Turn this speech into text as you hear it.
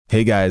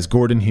Hey guys,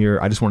 Gordon here.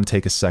 I just want to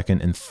take a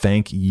second and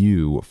thank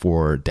you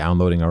for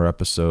downloading our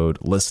episode,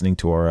 listening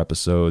to our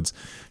episodes,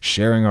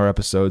 sharing our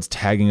episodes,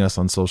 tagging us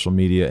on social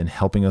media, and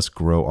helping us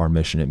grow our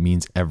mission. It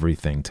means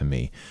everything to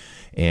me.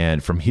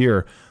 And from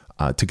here,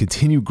 to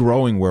continue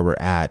growing where we're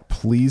at,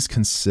 please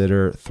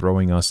consider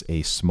throwing us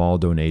a small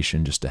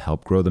donation just to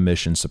help grow the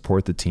mission,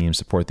 support the team,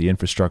 support the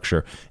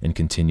infrastructure, and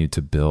continue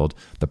to build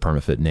the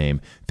PermaFit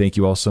name. Thank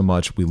you all so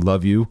much. We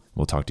love you.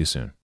 We'll talk to you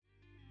soon.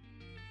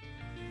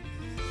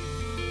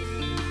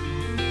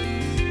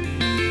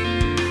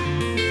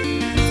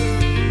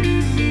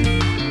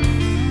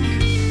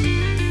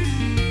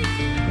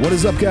 What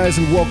is up, guys,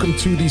 and welcome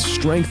to the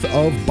Strength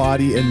of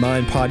Body and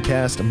Mind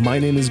podcast. My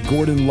name is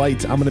Gordon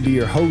Light. I'm going to be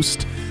your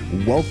host.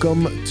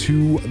 Welcome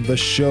to the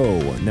show.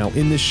 Now,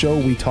 in this show,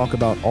 we talk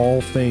about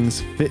all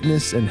things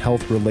fitness and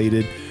health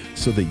related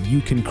so that you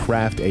can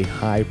craft a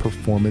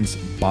high-performance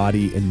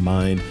body and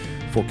mind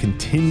for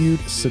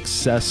continued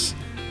success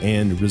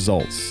and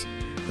results.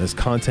 This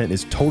content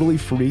is totally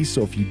free,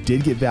 so if you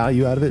did get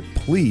value out of it,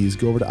 please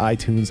go over to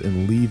iTunes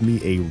and leave me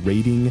a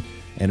rating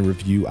and a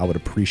review. I would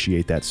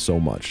appreciate that so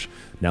much.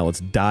 Now let's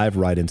dive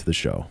right into the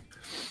show.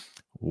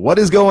 What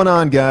is going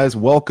on, guys?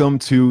 Welcome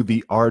to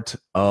the Art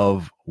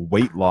of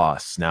Weight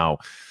Loss. Now,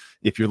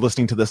 if you're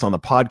listening to this on the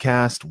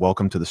podcast,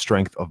 welcome to the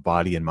Strength of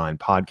Body and Mind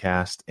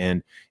podcast.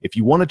 And if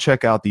you want to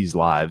check out these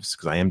lives,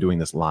 because I am doing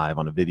this live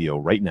on a video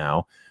right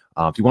now,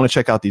 if you want to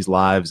check out these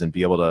lives and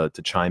be able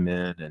to chime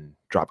in and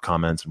drop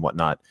comments and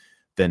whatnot,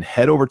 then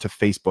head over to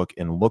Facebook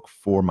and look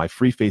for my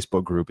free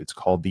Facebook group. It's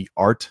called The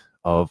Art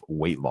of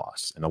Weight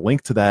Loss. And a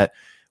link to that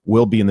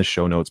will be in the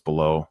show notes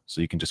below. So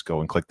you can just go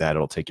and click that.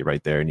 It'll take you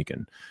right there and you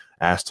can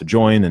ask to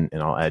join and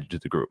I'll add you to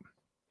the group.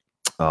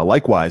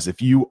 Likewise,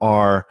 if you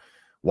are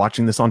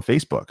watching this on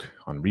Facebook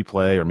on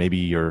replay, or maybe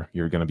you're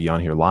going to be on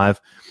here live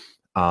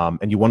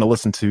and you want to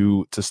listen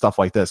to stuff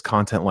like this,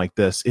 content like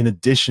this, in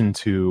addition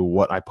to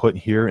what I put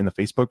here in the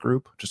Facebook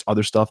group, just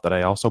other stuff that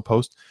I also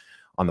post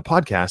on the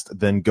podcast,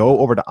 then go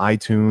over to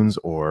iTunes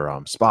or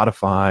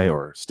Spotify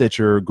or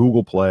Stitcher,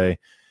 Google Play,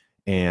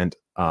 and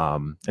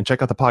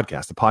check out the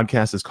podcast. The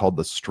podcast is called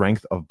the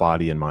Strength of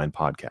Body and Mind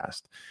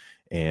podcast.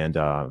 And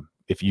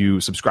if you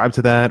subscribe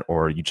to that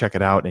or you check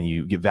it out and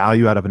you get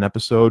value out of an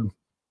episode,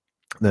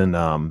 then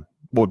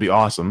what would be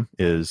awesome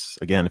is,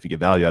 again, if you get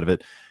value out of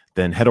it,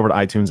 then head over to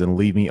iTunes and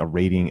leave me a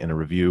rating and a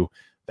review.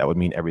 That would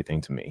mean everything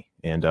to me.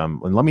 And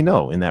let me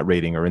know in that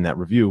rating or in that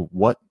review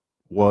what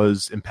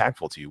was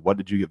impactful to you. What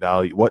did you get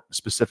value? What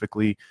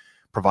specifically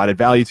provided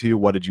value to you?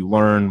 What did you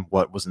learn?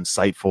 What was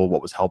insightful?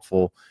 What was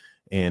helpful?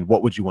 And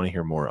what would you want to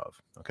hear more of?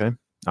 Okay,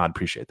 I'd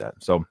appreciate that.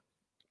 So,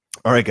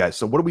 all right, guys.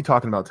 So what are we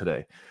talking about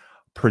today?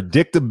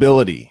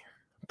 Predictability.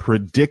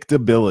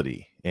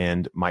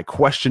 And my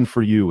question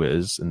for you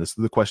is, and this is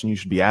the question you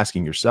should be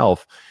asking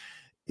yourself,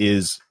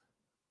 is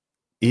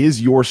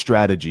your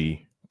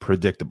strategy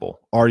predictable?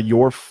 Are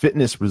your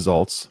fitness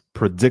results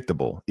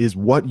predictable? Is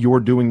what you're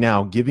doing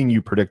now giving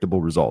you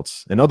predictable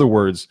results? In other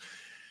words,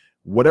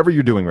 whatever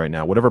you're doing right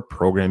now, whatever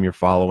program you're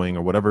following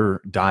or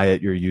whatever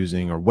diet you're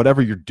using or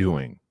whatever you're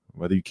doing,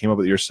 whether you came up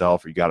with it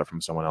yourself or you got it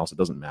from someone else, it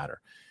doesn't matter.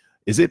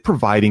 Is it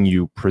providing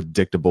you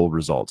predictable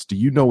results? Do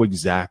you know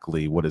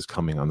exactly what is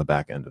coming on the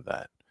back end of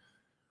that?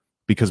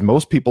 Because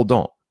most people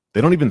don't.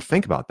 They don't even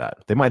think about that.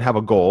 They might have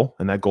a goal,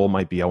 and that goal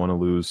might be, I want to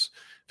lose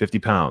 50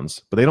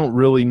 pounds, but they don't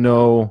really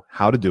know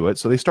how to do it.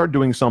 So they start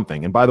doing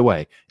something. And by the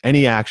way,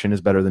 any action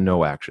is better than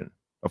no action,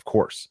 of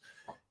course.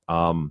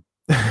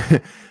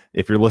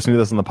 If you're listening to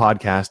this on the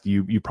podcast,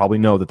 you probably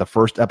know that the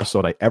first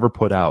episode I ever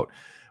put out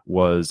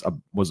was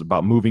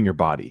about moving your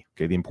body,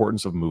 okay, the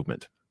importance of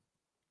movement.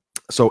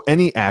 So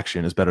any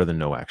action is better than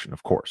no action,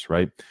 of course,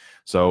 right?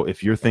 So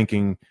if you're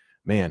thinking,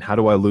 man, how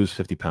do I lose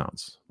 50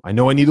 pounds? I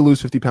know I need to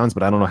lose 50 pounds,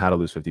 but I don't know how to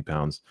lose 50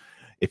 pounds.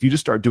 If you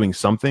just start doing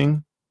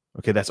something,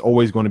 okay, that's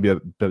always going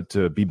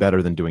to be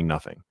better than doing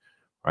nothing,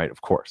 right?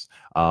 Of course.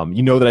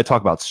 You know that I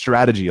talk about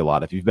strategy a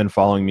lot. If you've been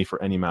following me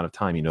for any amount of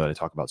time, you know that I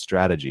talk about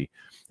strategy.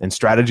 And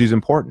strategy is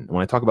important.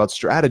 When I talk about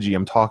strategy,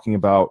 I'm talking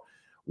about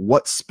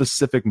what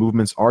specific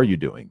movements are you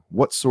doing?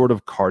 What sort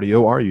of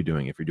cardio are you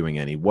doing if you're doing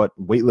any? What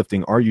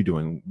weightlifting are you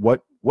doing?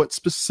 What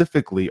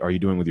specifically are you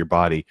doing with your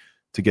body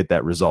to get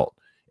that result?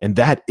 And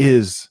that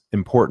is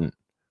important,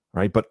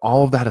 right? But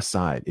all of that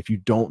aside, if you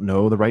don't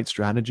know the right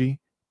strategy,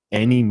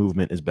 any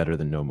movement is better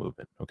than no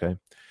movement, okay?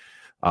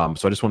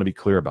 So I just want to be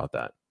clear about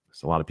that.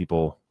 So a lot of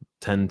people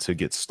tend to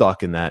get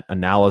stuck in that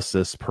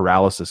analysis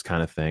paralysis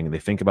kind of thing. They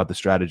think about the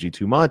strategy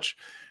too much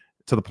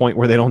to the point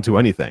where they don't do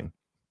anything.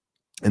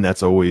 And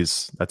that's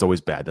always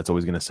bad. That's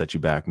always going to set you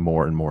back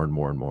more and more and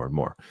more and more and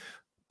more.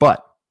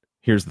 But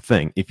here's the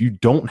thing. If you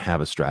don't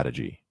have a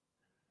strategy,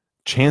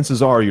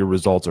 chances are your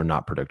results are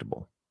not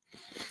predictable.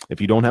 If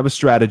you don't have a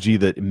strategy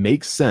that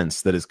makes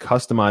sense, that is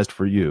customized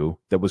for you,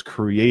 that was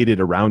created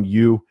around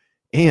you,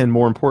 and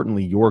more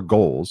importantly, your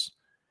goals,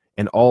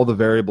 and all the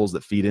variables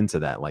that feed into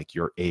that, like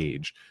your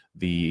age,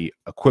 the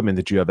equipment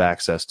that you have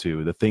access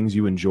to, the things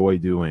you enjoy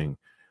doing,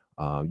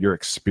 your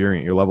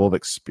experience, your level of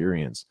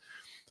experience.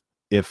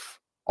 If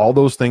all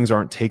those things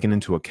aren't taken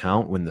into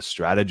account when the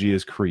strategy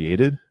is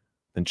created,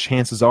 then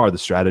chances are the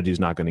strategy is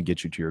not going to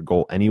get you to your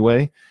goal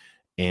anyway.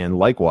 And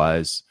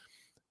likewise,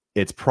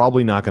 it's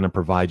probably not going to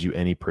provide you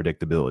any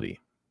predictability.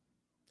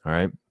 All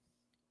right.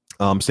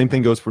 Same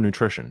thing goes for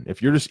nutrition.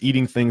 If you're just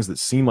eating things that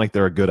seem like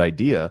they're a good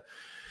idea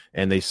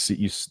and they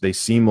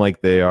seem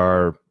like they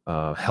are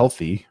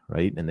healthy,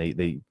 right?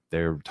 And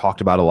they're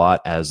talked about a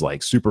lot as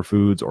like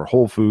superfoods or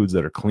whole foods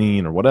that are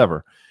clean or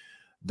whatever,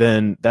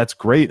 then that's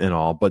great and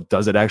all, but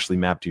does it actually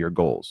map to your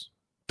goals?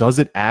 Does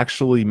it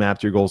actually map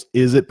to your goals?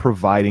 Is it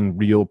providing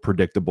real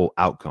predictable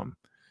outcome?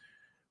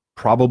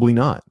 Probably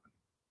not,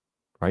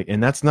 right?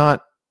 And that's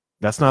not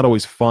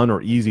always fun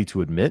or easy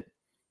to admit.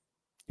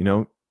 You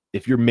know,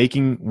 if you're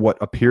making what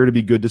appear to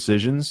be good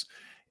decisions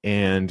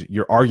and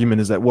your argument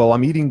is that, well,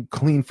 I'm eating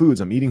clean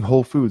foods, I'm eating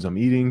whole foods, I'm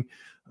eating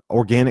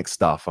organic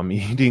stuff, I'm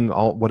eating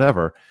all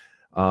whatever,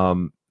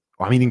 I'm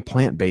eating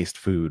plant-based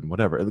food,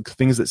 whatever,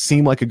 things that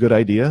seem like a good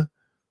idea,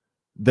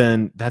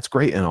 then that's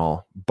great and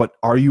all, but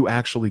are you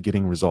actually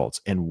getting results?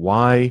 And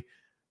why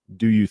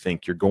do you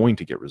think you're going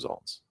to get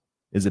results?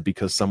 Is it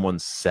because someone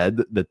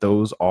said that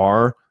those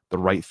are the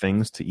right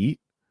things to eat?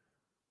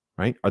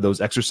 Right? Are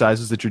those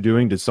exercises that you're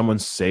doing, did someone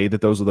say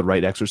that those are the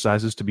right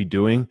exercises to be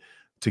doing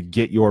to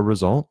get your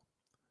result?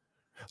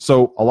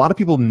 So a lot of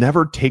people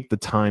never take the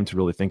time to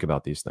really think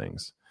about these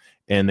things.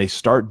 And they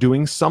start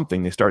doing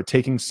something, they start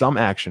taking some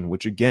action,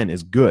 which again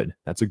is good.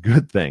 That's a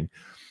good thing.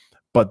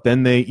 But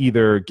then they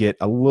either get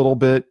a little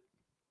bit,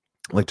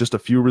 like just a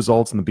few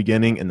results in the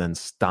beginning and then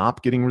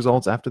stop getting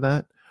results after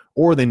that,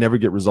 or they never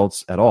get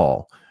results at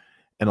all.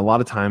 And a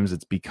lot of times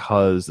it's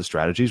because the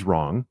strategy is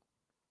wrong.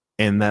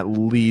 And that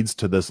leads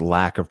to this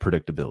lack of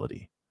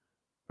predictability,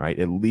 right?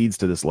 It leads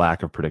to this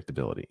lack of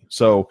predictability.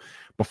 So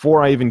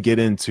before I even get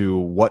into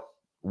what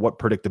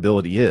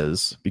predictability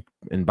is,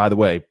 and by the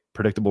way,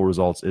 predictable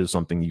results is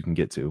something you can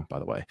get to, by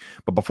the way.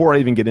 But before I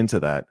even get into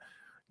that,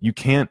 you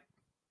can't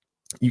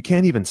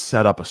even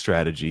set up a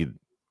strategy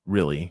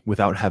really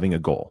without having a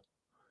goal,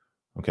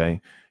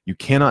 okay? You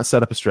cannot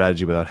set up a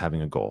strategy without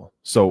having a goal.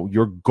 So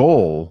your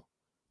goal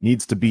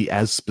needs to be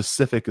as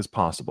specific as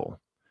possible,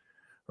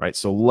 right?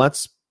 So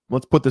let's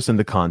put this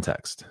into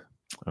context,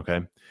 okay?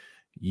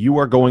 You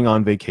are going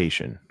on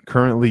vacation.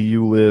 Currently,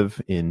 you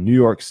live in New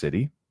York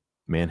City,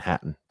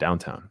 Manhattan,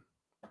 downtown,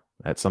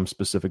 at some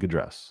specific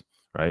address,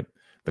 right?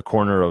 The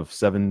corner of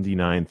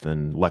 79th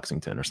and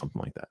Lexington or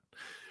something like that.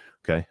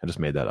 Okay, I just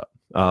made that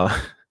up.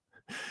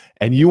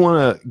 And you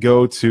want to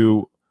go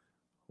to,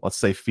 let's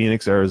say,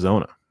 Phoenix,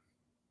 Arizona,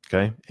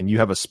 okay? And you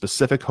have a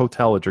specific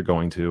hotel that you're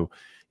going to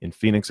in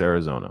Phoenix,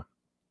 Arizona,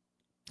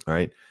 all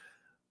right?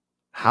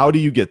 How do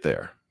you get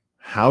there?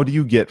 How do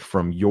you get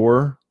from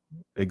your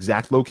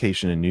exact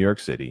location in New York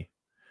City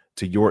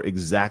to your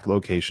exact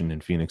location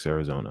in Phoenix,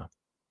 Arizona?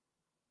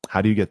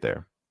 How do you get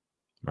there,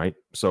 right?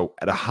 So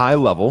at a high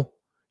level,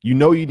 you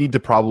know you need to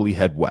probably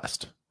head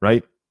west,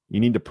 right? You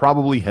need to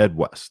probably head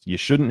west. You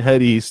shouldn't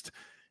head east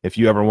if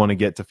you ever want to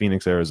get to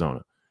Phoenix,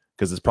 Arizona,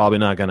 because it's probably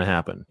not going to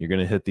happen. You're going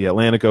to hit the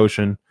Atlantic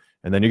Ocean,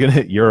 and then you're going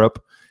to hit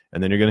Europe,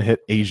 and then you're going to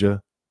hit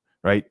Asia,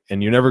 right?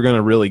 And you're never going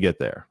to really get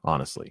there,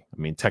 honestly.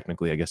 I mean,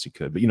 technically, I guess you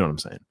could, but you know what I'm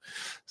saying.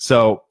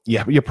 So,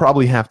 yeah, you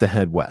probably have to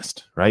head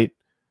west, right?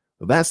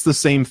 Well, that's the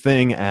same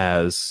thing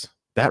as,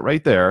 that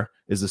right there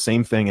is the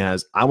same thing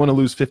as, I want to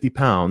lose 50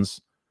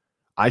 pounds.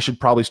 I should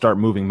probably start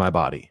moving my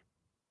body,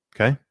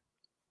 okay?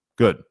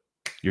 Good.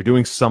 You're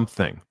doing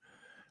something,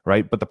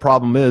 right? But the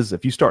problem is,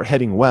 if you start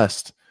heading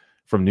west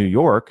from New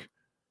York,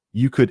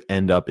 you could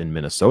end up in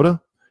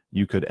Minnesota.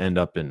 You could end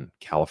up in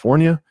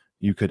California.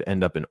 You could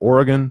end up in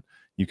Oregon.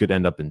 You could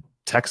end up in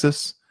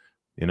Texas,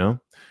 you know,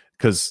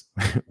 because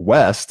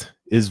west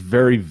is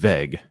very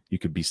vague. You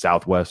could be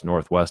southwest,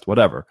 northwest,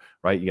 whatever,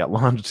 right? You got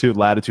longitude,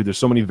 latitude. There's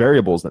so many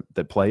variables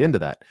that play into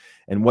that.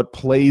 And what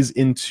plays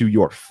into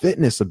your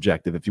fitness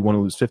objective, if you want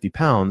to lose 50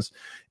 pounds,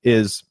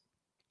 is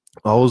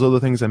all those other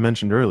things I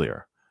mentioned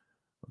earlier,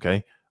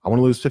 okay? I want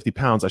to lose 50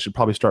 pounds. I should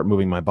probably start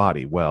moving my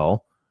body.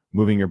 Well,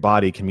 moving your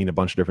body can mean a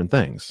bunch of different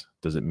things.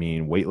 Does it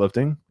mean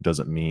weightlifting? Does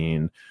it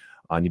mean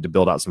I need to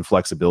build out some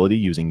flexibility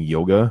using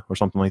yoga or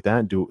something like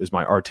that? Is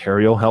my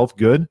arterial health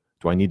good?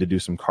 Do I need to do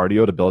some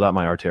cardio to build out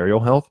my arterial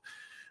health?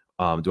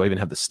 Do I even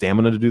have the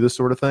stamina to do this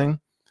sort of thing?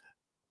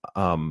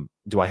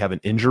 Do I have an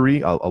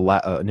injury,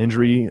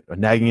 a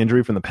nagging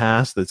injury from the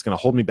past that's going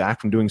to hold me back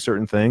from doing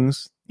certain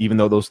things, even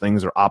though those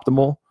things are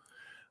optimal?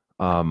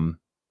 And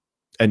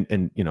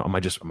you know,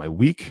 am I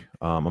weak?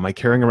 Am I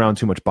carrying around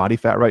too much body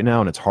fat right now,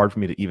 and it's hard for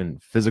me to even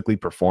physically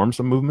perform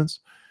some movements?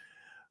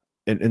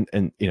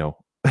 And you know,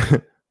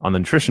 on the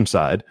nutrition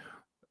side,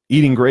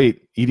 eating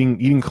great,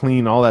 eating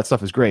clean, all that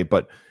stuff is great.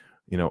 But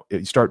you know,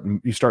 you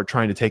start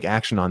trying to take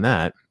action on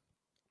that,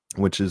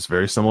 which is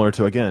very similar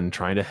to, again,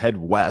 trying to head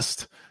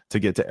west to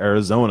get to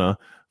Arizona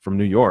from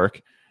New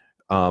York.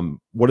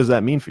 What does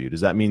that mean for you?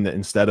 Does that mean that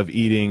instead of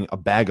eating a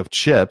bag of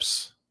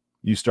chips,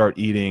 you start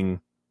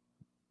eating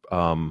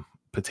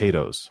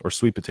potatoes or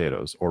sweet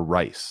potatoes or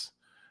rice?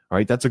 All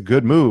right, that's a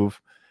good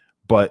move.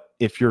 But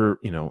if you're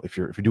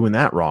doing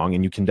that wrong,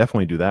 and you can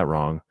definitely do that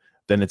wrong,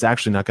 then it's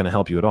actually not going to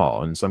help you at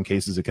all. In some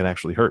cases, it can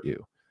actually hurt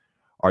you.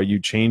 Are you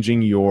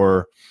changing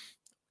your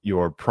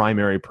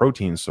primary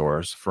protein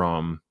source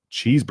from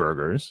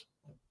cheeseburgers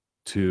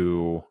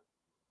to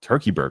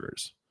turkey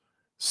burgers?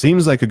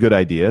 Seems like a good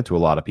idea to a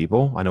lot of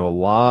people. I know a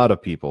lot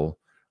of people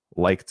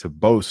like to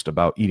boast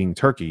about eating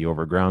turkey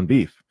over ground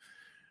beef.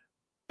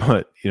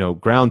 But,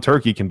 ground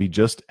turkey can be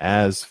just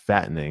as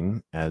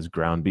fattening as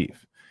ground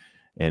beef.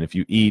 And if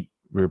you eat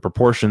your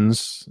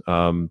proportions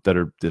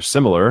they're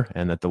similar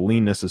and that the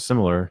leanness is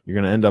similar, you're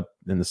going to end up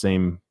in the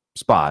same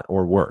spot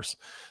or worse.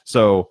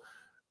 So,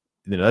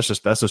 that's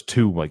just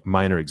two like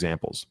minor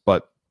examples.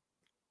 But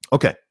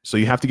okay, so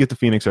you have to get to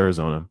Phoenix,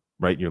 Arizona,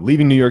 right? You're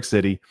leaving New York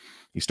City.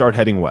 You start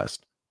heading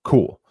west.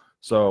 Cool.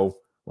 So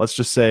let's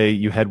just say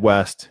you head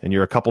west and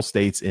you're a couple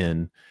states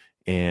in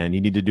and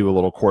you need to do a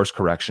little course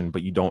correction,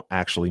 but you don't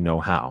actually know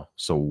how.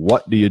 So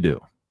what do you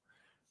do?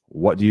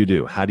 What do you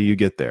do? How do you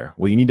get there?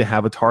 Well, you need to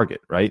have a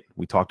target, right?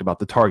 We talked about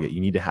the target.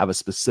 You need to have a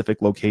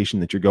specific location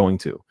that you're going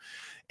to.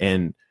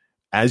 And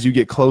as you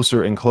get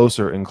closer and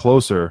closer and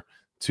closer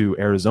to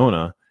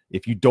Arizona,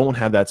 if you don't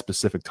have that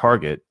specific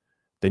target,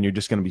 then you're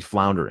just going to be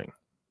floundering,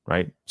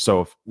 right?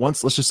 So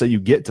let's just say you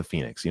get to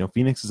Phoenix.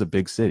 Phoenix is a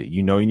big city.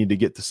 You need to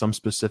get to some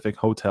specific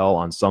hotel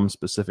on some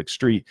specific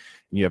street,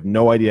 and you have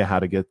no idea how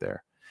to get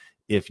there.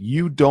 If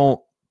you don't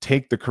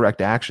take the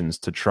correct actions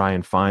to try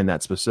and find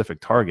that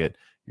specific target,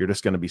 you're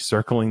just going to be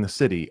circling the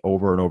city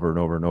over and over and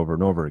over and over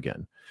and over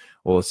again.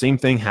 Well, the same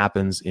thing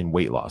happens in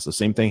weight loss. The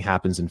same thing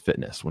happens in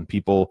fitness. When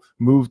people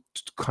move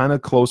kind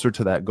of closer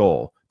to that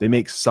goal, they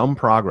make some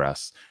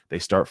progress. They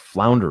start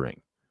floundering.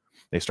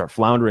 They start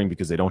floundering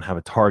because they don't have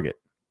a target.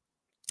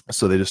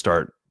 So they just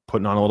start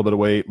putting on a little bit of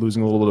weight,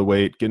 losing a little bit of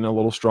weight, getting a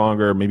little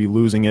stronger, maybe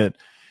losing it.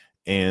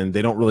 And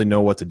they don't really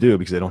know what to do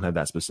because they don't have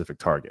that specific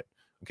target.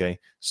 Okay.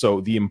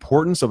 So the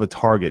importance of a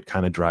target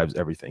kind of drives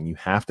everything. You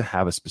have to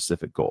have a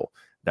specific goal.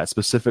 That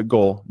specific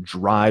goal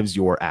drives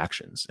your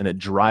actions, and it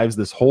drives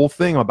this whole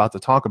thing I'm about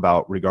to talk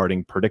about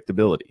regarding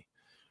predictability.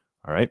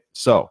 All right.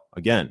 So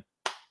again,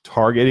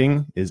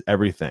 targeting is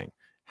everything.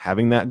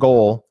 Having that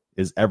goal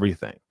is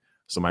everything.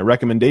 So my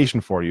recommendation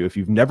for you, if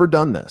you've never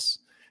done this,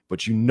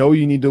 but you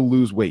need to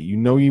lose weight, you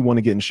want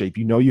to get in shape,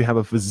 you have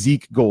a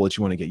physique goal that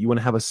you want to get, you want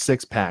to have a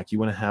six-pack, you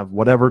want to have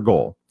whatever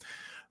goal,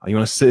 you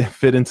want to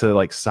fit into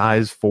like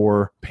size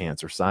 4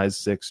 pants or size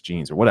 6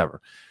 jeans or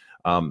whatever.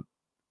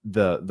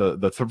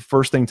 The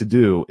first thing to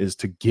do is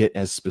to get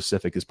as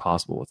specific as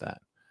possible with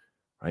that,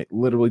 right?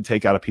 Literally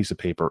take out a piece of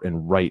paper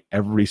and write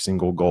every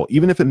single goal,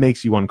 even if it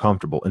makes you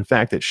uncomfortable. In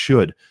fact, it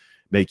should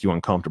make you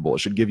uncomfortable. It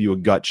should give you a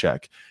gut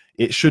check.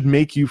 It should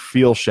make you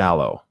feel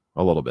shallow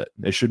a little bit.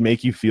 It should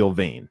make you feel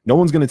vain. No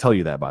one's going to tell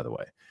you that, by the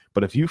way.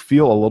 But if you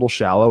feel a little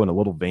shallow and a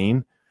little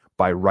vain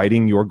by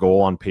writing your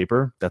goal on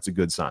paper, that's a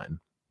good sign.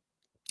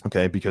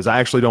 Okay? Because I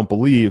actually don't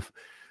believe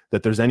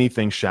that there's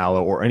anything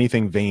shallow or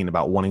anything vain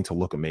about wanting to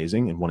look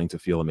amazing and wanting to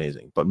feel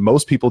amazing. But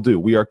most people do.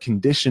 We are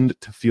conditioned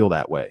to feel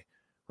that way,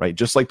 right?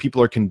 Just like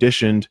people are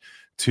conditioned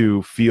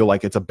to feel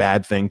like it's a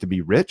bad thing to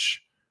be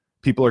rich,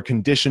 people are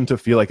conditioned to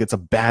feel like it's a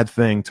bad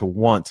thing to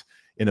want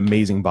an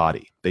amazing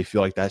body. They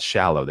feel like that's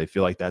shallow. They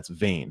feel like that's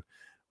vain.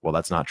 Well,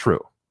 that's not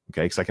true,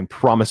 okay? Because I can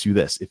promise you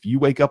this. If you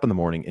wake up in the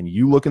morning and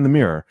you look in the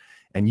mirror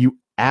and you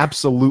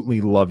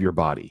absolutely love your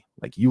body,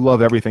 like you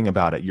love everything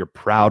about it, you're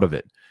proud of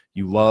it,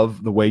 you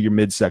love the way your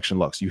midsection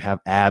looks, you have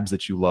abs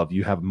that you love,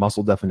 you have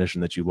muscle definition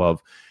that you love,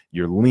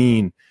 you're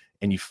lean,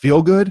 and you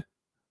feel good,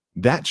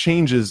 that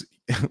changes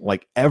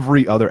like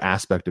every other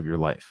aspect of your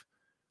life.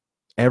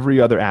 Every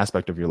other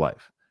aspect of your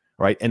life,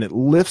 right? And it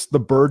lifts the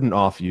burden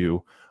off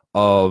you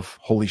of,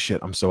 holy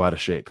shit, I'm so out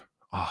of shape.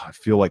 Oh, I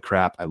feel like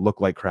crap. I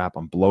look like crap.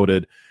 I'm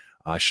bloated.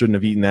 I shouldn't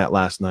have eaten that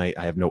last night.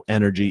 I have no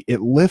energy.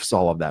 It lifts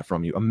all of that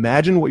from you.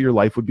 Imagine what your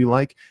life would be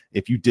like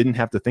if you didn't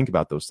have to think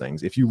about those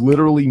things, if you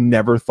literally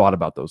never thought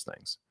about those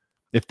things,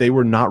 if they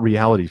were not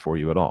reality for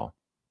you at all.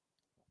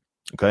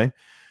 Okay?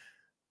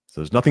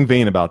 So there's nothing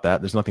vain about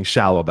that. There's nothing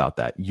shallow about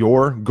that.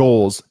 Your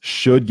goals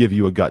should give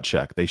you a gut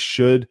check. They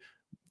should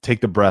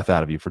take the breath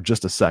out of you for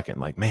just a second.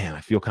 Like, man,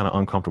 I feel kind of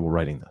uncomfortable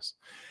writing this.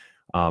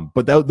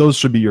 But those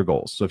should be your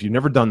goals. So if you've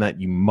never done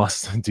that, you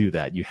must do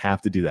that. You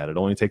have to do that. It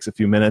only takes a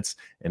few minutes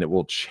and it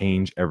will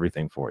change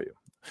everything for you.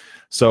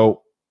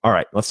 So, all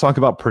right, let's talk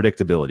about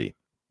predictability.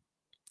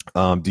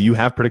 Do you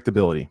have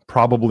predictability?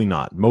 Probably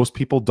not. Most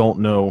people don't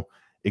know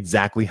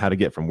exactly how to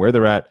get from where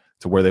they're at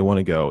to where they want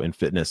to go in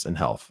fitness and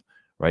health,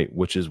 right?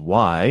 Which is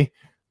why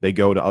they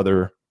go to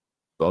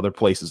other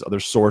places, other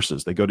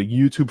sources. They go to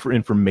YouTube for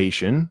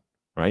information,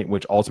 right?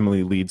 Which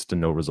ultimately leads to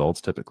no results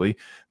typically.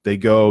 They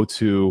go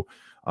to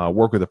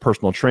work with a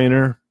personal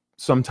trainer.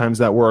 Sometimes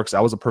that works. I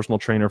was a personal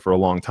trainer for a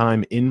long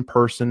time, in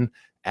person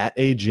at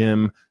a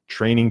gym,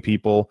 training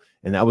people.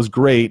 And that was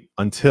great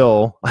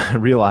until I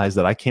realized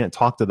that I can't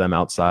talk to them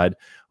outside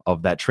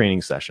of that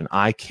training session.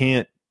 I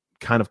can't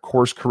kind of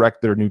course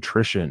correct their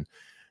nutrition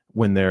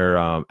when they're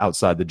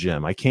outside the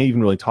gym. I can't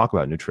even really talk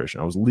about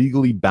nutrition. I was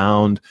legally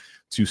bound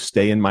to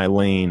stay in my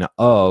lane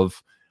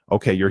of,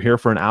 okay, you're here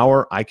for an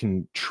hour. I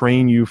can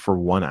train you for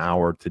 1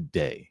 hour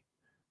today.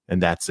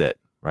 And that's it.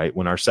 right?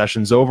 When our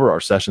session's over,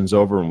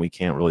 and we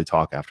can't really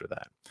talk after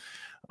that.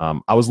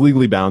 I was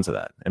legally bound to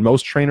that, and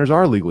most trainers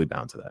are legally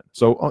bound to that.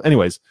 So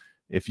anyways,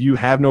 if you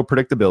have no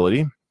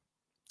predictability,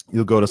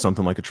 you'll go to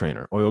something like a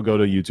trainer, or you'll go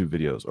to YouTube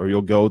videos, or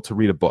you'll go to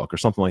read a book or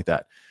something like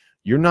that.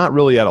 You're not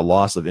really at a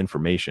loss of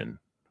information,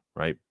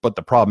 right? But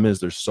the problem is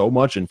there's so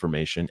much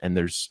information, and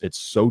it's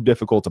so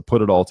difficult to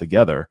put it all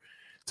together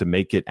to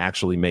make it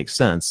actually make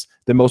sense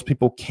that most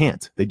people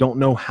can't. They don't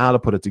know how to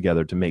put it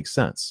together to make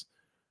sense,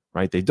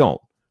 right? They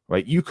don't,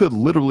 right? You could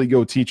literally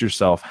go teach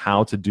yourself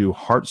how to do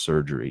heart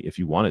surgery if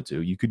you wanted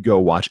to. You could go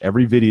watch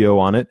every video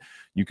on it.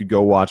 You could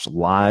go watch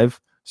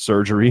live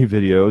surgery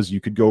videos. You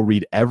could go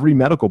read every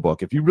medical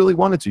book. If you really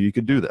wanted to, you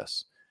could do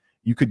this.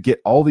 You could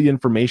get all the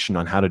information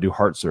on how to do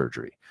heart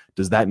surgery.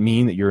 Does that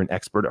mean that you're an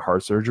expert at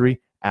heart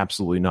surgery?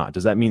 Absolutely not.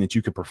 Does that mean that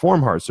you could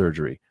perform heart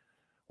surgery?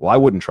 Well, I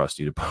wouldn't trust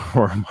you to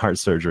perform heart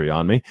surgery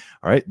on me.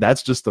 All right.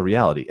 That's just the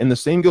reality. And the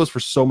same goes for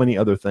so many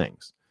other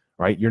things,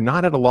 right? You're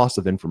not at a loss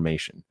of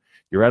information.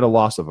 You're at a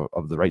loss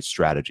of the right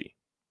strategy,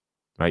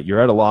 right?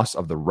 You're at a loss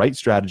of the right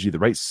strategy, the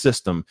right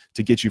system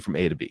to get you from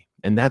A to B.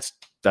 And that's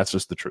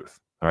just the truth.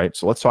 All right.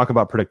 So let's talk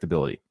about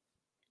predictability.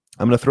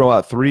 I'm going to throw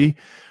out 3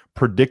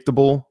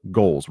 predictable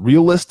goals,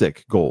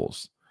 realistic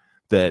goals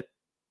that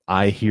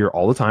I hear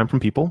all the time from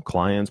people,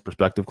 clients,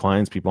 prospective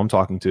clients, people I'm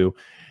talking to,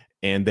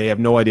 and they have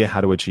no idea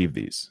how to achieve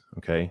these,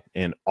 okay?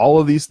 And all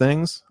of these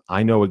things,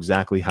 I know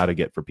exactly how to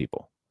get for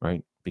people,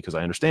 right? Because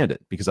I understand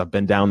it, because I've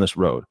been down this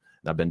road.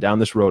 And I've been down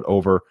this road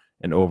over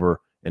and over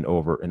and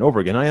over and over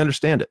again. I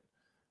understand it.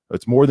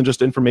 It's more than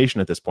just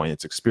information at this point.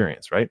 It's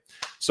experience, right?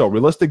 So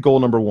realistic goal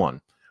number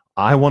 1,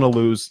 I want to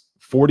lose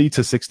 40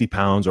 to 60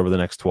 pounds over the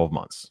next 12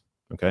 months,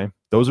 okay?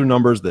 Those are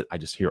numbers that I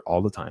just hear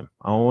all the time.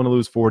 I want to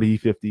lose 40,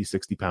 50,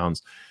 60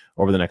 pounds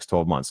over the next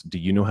 12 months. Do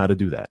you know how to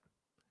do that?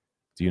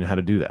 Do you know how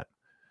to do that?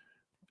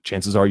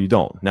 Chances are you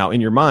don't. Now,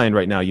 in your mind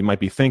right now, you might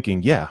be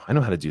thinking, yeah, I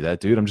know how to do that,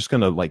 dude. I'm just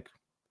going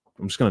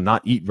to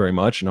not eat very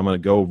much, and I'm going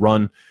to go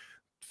run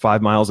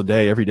 5 miles a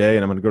day every day,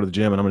 and I'm going to go to the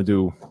gym, and I'm going to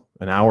do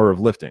an hour of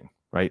lifting,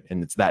 right?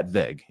 And it's that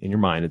vague. In your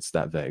mind, it's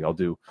that vague. I'll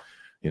do,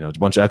 a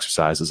bunch of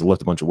exercises, I'll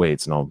lift a bunch of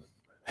weights, and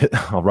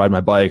I'll ride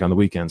my bike on the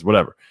weekends,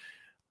 whatever.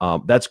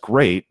 That's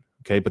great,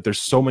 okay? But there's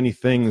so many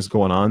things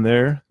going on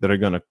there that are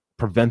going to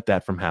prevent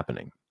that from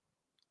happening,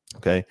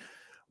 okay?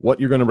 What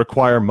you're going to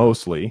require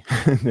mostly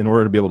in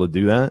order to be able to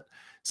do that,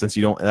 since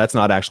that's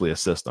not actually a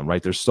system,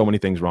 right? There's so many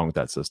things wrong with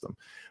that system.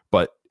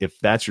 But if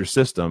that's your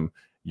system,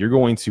 you're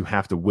going to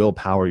have to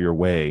willpower your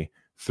way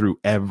through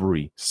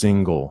every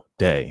single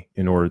day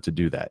in order to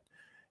do that.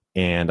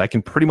 And I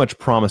can pretty much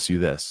promise you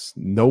this: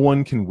 no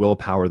one can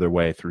willpower their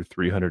way through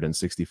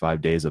 365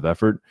 days of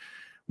effort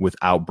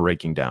without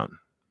breaking down.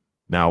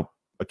 Now,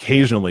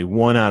 occasionally,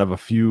 1 out of a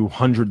few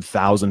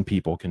 100,000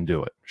 people can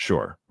do it.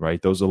 Sure,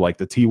 right? Those are like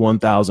the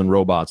T1000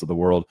 robots of the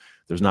world.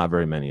 There's not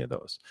very many of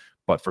those.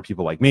 But for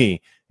people like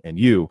me and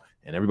you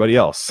and everybody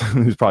else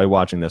who's probably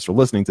watching this or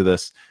listening to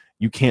this,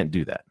 you can't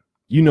do that.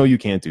 You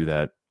can't do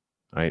that,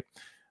 right?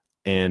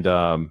 And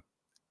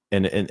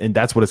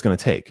that's what it's going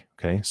to take,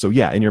 okay? So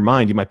yeah, in your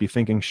mind, you might be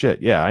thinking, shit,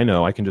 yeah, I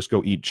know. I can just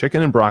go eat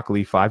chicken and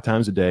broccoli 5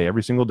 times a day,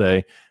 every single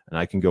day, and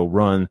I can go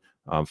run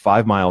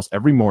 5 miles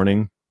every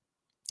morning,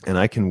 and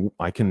I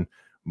can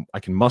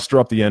muster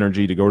up the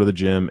energy to go to the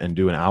gym and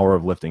do an hour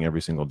of lifting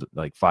every single,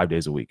 5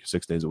 days a week,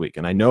 6 days a week.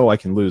 And I know I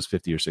can lose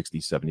 50 or 60,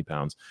 70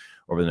 pounds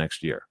over the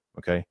next year.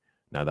 Okay.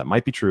 Now that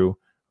might be true.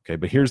 Okay.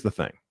 But here's the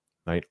thing,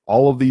 right?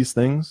 All of these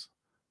things,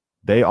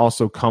 they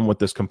also come with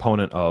this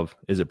component of,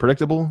 is it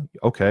predictable?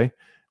 Okay.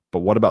 But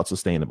what about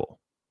sustainable?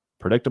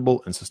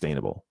 Predictable and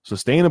sustainable.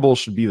 Sustainable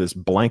should be this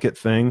blanket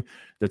thing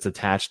that's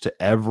attached to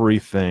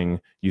everything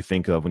you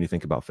think of when you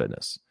think about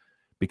fitness,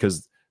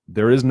 because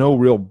there's no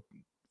real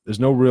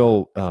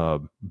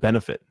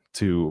benefit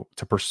to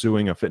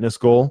pursuing a fitness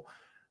goal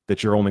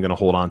that you're only going to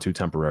hold on to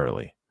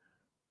temporarily.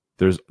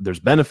 There's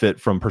benefit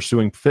from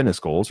pursuing fitness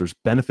goals. There's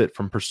benefit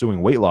from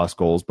pursuing weight loss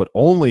goals, but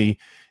only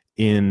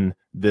in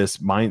this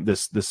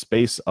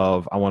space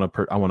of I want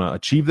to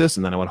achieve this,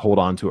 and then I want to hold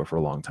on to it for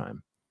a long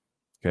time.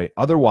 Okay.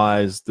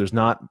 Otherwise, there's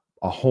not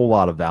a whole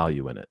lot of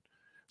value in it.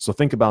 So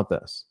think about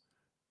this.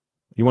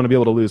 You want to be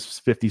able to lose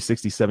 50,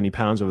 60, 70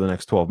 pounds over the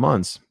next 12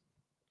 months.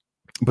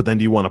 But then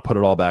do you want to put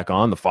it all back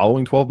on the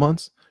following 12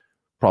 months?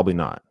 Probably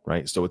not,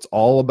 right? So it's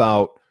all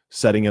about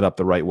setting it up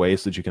the right way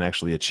so that you can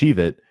actually achieve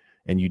it,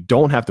 and you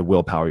don't have to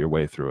willpower your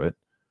way through it,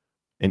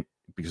 and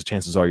because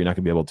chances are you're not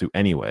going to be able to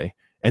anyway.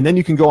 And then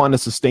you can go on to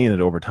sustain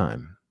it over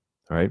time,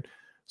 all right?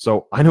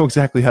 So I know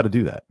exactly how to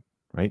do that,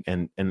 right?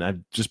 And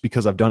just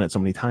because I've done it so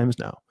many times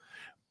now.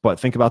 But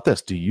think about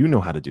this. Do you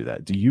know how to do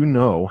that? Do you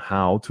know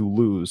how to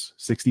lose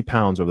 60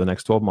 pounds over the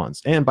next 12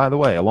 months? And by the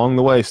way, along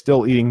the way,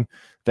 still eating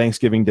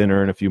Thanksgiving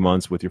dinner in a few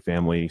months with your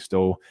family,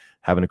 still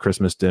having a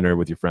Christmas dinner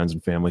with your friends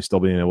and family, still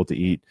being able to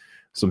eat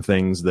some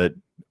things that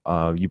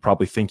you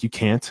probably think you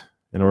can't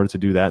in order to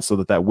do that, so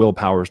that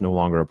willpower is no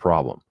longer a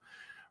problem,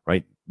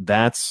 right?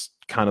 That's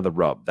kind of the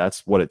rub.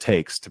 That's what it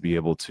takes to be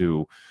able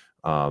to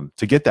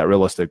get that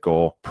realistic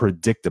goal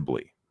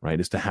predictably, right?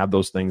 Is to have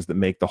those things that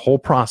make the whole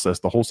process,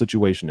 the whole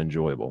situation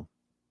enjoyable.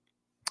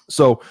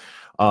 So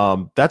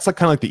that's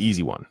kind of like the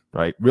easy one,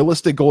 right?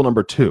 Realistic goal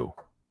number 2.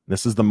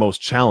 This is the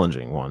most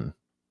challenging one,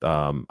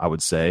 I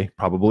would say,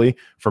 probably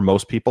for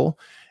most people.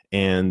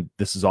 And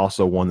this is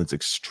also one that's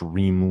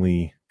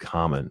extremely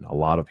common. A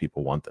lot of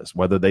people want this,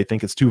 whether they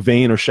think it's too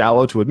vain or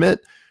shallow to admit,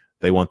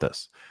 they want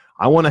this.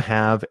 I want to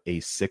have a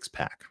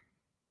 6-pack.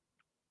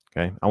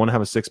 Okay. I want to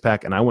have a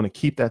 6-pack, and I want to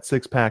keep that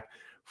 6-pack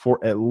for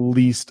at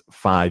least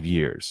 5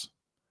 years.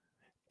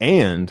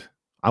 And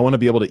I want to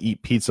be able to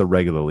eat pizza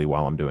regularly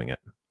while I'm doing it.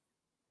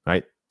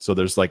 Right. So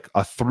there's like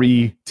a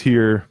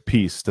 3-tier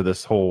piece to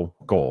this whole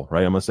goal,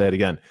 right? I'm going to say it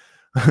again.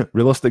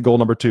 Realistic goal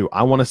number 2.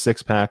 I want a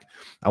 6-pack.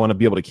 I want to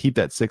be able to keep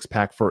that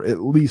 6-pack for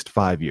at least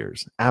 5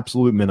 years,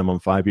 absolute minimum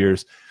 5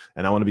 years.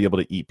 And I want to be able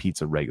to eat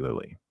pizza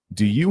regularly.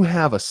 Do you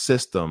have a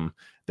system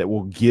that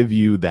will give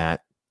you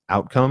that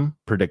outcome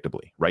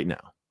predictably right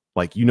now?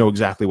 Like, you know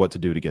exactly what to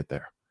do to get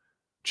there.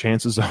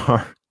 Chances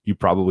are you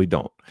probably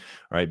don't,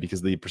 right?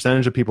 Because the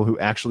percentage of people who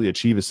actually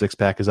achieve a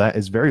 6-pack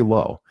is very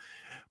low.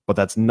 But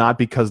that's not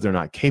because they're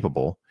not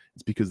capable.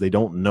 It's because they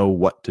don't know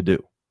what to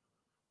do.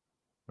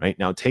 Right?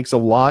 Now, it takes a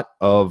lot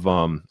of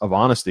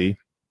honesty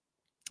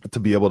to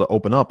be able to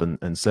open up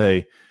and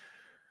say,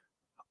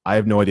 I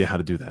have no idea how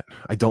to do that.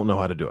 I don't know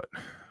how to do it.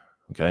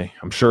 Okay?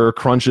 I'm sure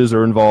crunches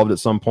are involved at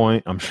some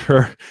point. I'm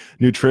sure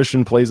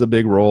nutrition plays a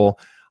big role.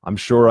 I'm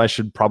sure I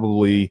should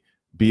probably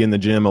be in the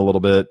gym a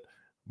little bit,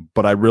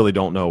 but I really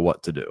don't know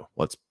what to do.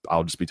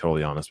 I'll just be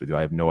totally honest with you.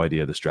 I have no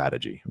idea the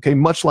strategy. Okay?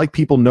 Much like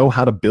people know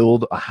how to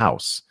build a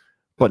house,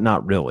 but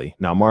not really.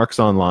 Now, Mark's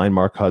online,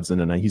 Mark Hudson,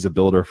 and he's a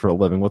builder for a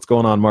living. What's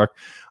going on, Mark?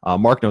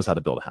 Mark knows how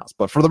to build a house.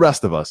 But for the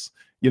rest of us,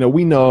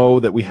 we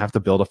know that we have to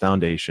build a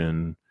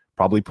foundation,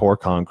 probably pour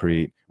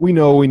concrete. We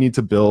know we need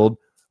to build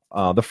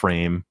the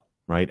frame,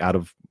 right, out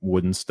of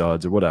wooden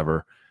studs or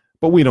whatever.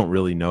 But we don't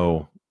really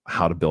know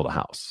how to build a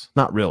house.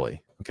 Not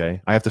really,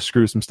 okay? I have to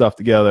screw some stuff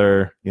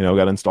together, got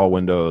to install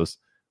windows.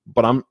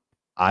 But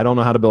I don't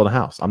know how to build a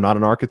house. I'm not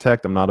an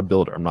architect. I'm not a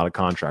builder. I'm not a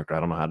contractor. I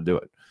don't know how to do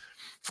it.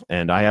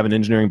 And I have an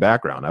engineering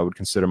background. I would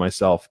consider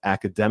myself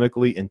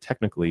academically and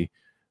technically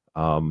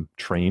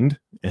trained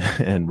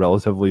and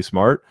relatively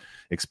smart,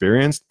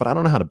 experienced, but I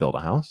don't know how to build a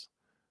house.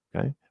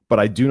 Okay. But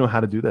I do know how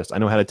to do this. I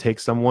know how to take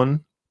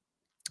someone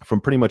from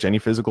pretty much any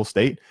physical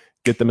state,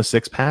 get them a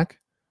 6-pack,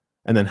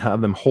 and then have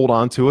them hold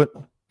on to it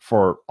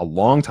for a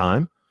long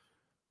time,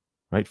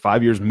 right?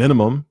 5 years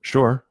minimum.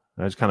 Sure.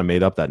 I just kind of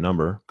made up that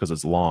number because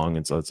it's long.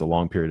 And so it's a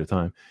long period of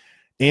time,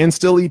 and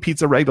still eat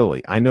pizza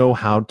regularly. I know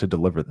how to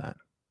deliver that.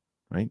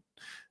 Right.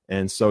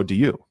 And so do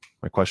you.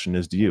 My question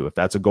is, do you? If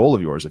that's a goal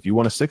of yours, if you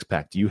want a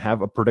 6-pack, do you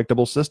have a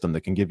predictable system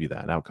that can give you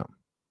that outcome?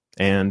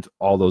 And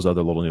all those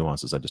other little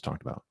nuances I just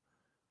talked about.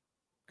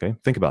 Okay.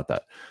 Think about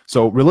that.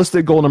 So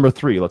realistic goal number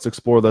 3, let's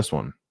explore this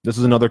one. This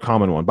is another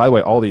common one. By the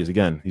way, all these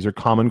are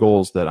common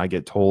goals that I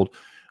get told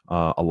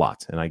a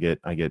lot, and I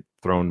get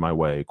thrown my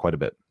way quite a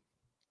bit.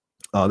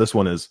 This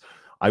one is,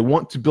 I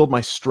want to build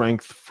my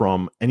strength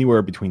from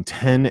anywhere between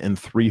 10 and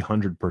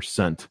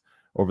 300%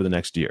 over the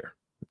next year.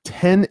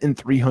 10 and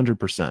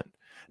 300%.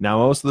 Now,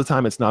 most of the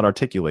time it's not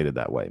articulated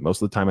that way.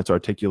 Most of the time it's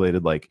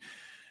articulated like,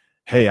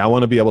 hey, I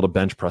want to be able to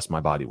bench press my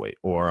body weight,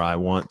 or I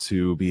want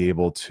to be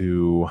able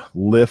to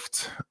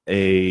lift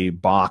a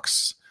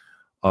box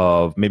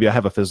of, maybe I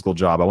have a physical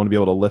job. I want to be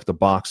able to lift a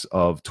box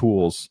of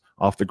tools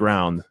off the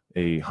ground,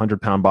 a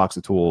 100-pound box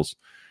of tools,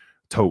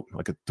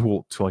 like a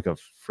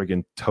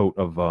friggin' tote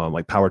of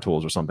like power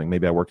tools or something.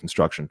 Maybe I work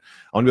construction.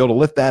 I want to be able to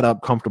lift that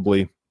up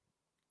comfortably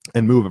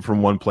and move it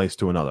from one place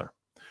to another.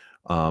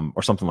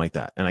 Or something like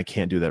that. And I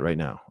can't do that right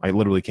now. I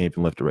literally can't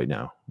even lift it right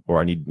now.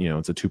 Or I need,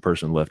 it's a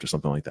 2-person lift or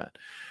something like that.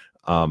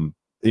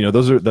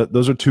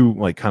 Those are 2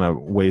 like kind of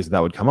ways that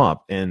would come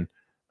up. And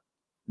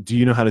do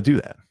you know how to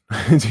do that?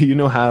 Do you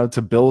know how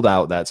to build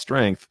out that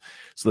strength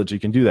so that you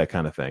can do that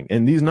kind of thing?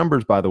 And these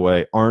numbers, by the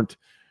way,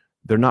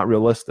 they're not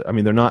realistic. I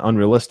mean, they're not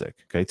unrealistic.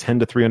 Okay. 10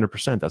 to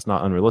 300%. That's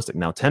not unrealistic.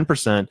 Now,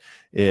 10%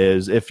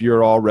 is if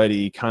you're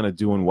already kind of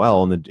doing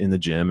well in the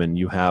gym and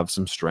you have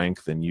some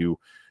strength and you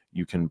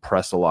can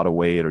press a lot of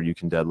weight or you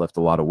can deadlift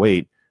a lot of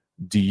weight.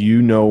 Do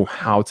you know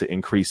how to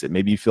increase it?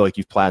 Maybe you feel like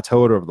you've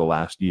plateaued over the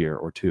last year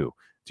or 2.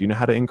 Do you know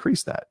how to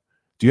increase that?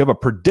 Do you have a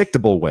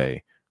predictable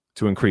way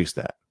to increase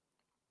that?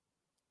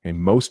 Okay,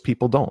 most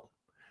people don't.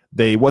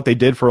 What they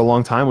did for a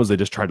long time was they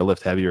just tried to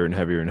lift heavier and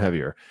heavier and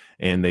heavier,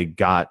 and they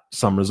got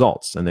some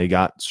results and they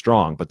got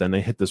strong, but then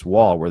they hit this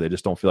wall where they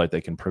just don't feel like they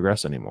can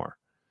progress anymore.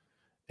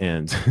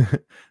 And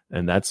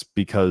that's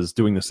because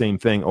doing the same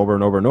thing over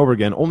and over and over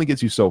again only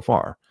gets you so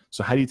far.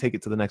 So how do you take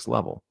it to the next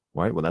level?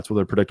 Right? Well, that's where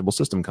the predictable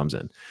system comes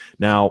in.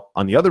 Now,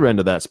 on the other end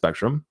of that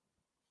spectrum,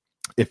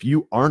 if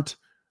you aren't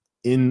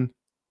in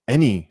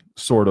any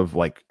sort of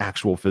like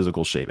actual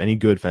physical shape, any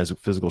good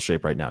physical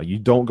shape right now, you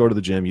don't go to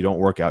the gym, you don't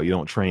work out, you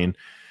don't train,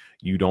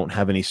 you don't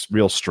have any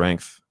real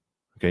strength.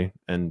 Okay.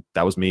 And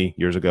that was me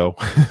years ago,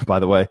 by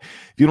the way.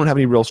 If you don't have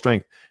any real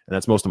strength, and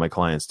that's most of my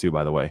clients too,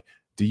 by the way,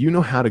 do you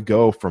know how to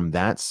go from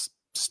that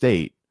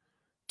state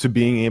to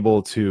being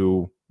able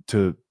to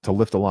to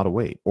lift a lot of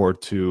weight, or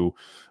to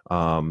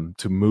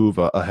move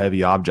a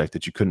heavy object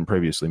that you couldn't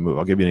previously move.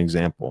 I'll give you an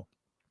example.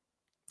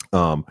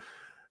 I've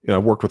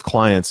worked with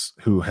clients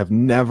who have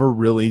never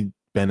really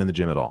been in the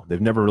gym at all. They've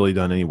never really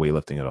done any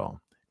weightlifting at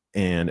all.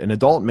 And an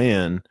adult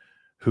man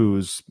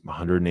who's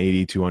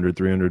 180, 200,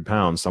 300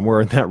 pounds,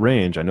 somewhere in that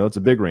range, I know it's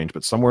a big range,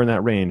 but somewhere in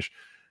that range,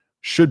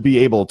 should be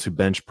able to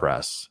bench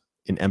press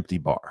an empty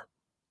bar.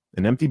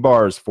 An empty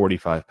bar is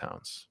 45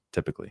 pounds,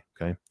 typically,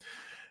 okay?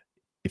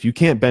 If you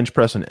can't bench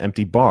press an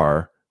empty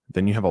bar,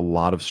 then you have a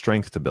lot of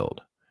strength to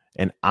build.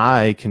 And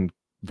I can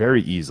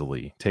very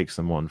easily take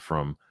someone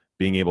from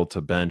being able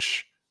to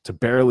bench, to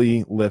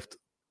barely lift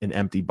an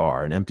empty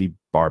bar, an empty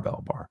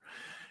barbell bar,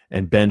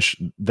 and bench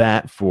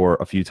that for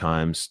a few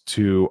times,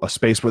 to a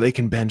space where they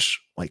can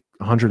bench like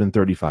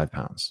 135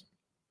 pounds.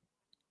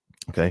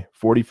 Okay,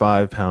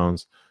 45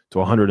 pounds to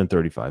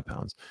 135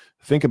 pounds.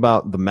 Think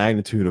about the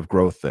magnitude of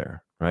growth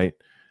there, right?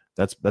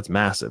 That's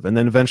massive. And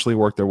then eventually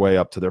work their way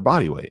up to their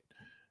body weight.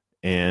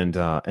 And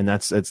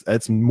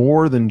it's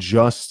more than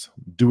just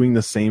doing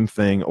the same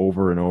thing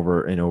over and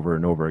over and over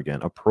and over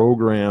again. A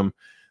program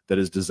that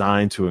is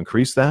designed to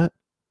increase that,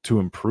 to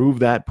improve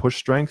that push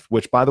strength,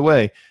 which, by the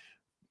way,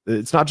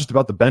 it's not just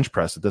about the bench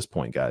press at this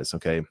point, guys,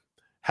 okay?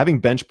 Having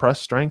bench press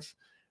strength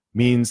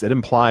means it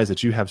implies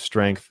that you have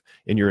strength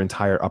in your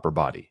entire upper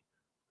body,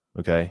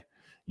 okay?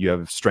 You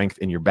have strength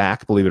in your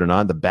back, believe it or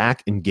not. The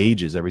back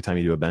engages every time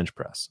you do a bench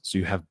press. So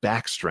you have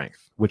back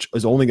strength, which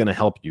is only going to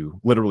help you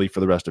literally for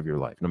the rest of your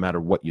life, no matter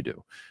what you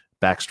do.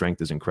 Back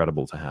strength is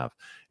incredible to have.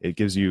 It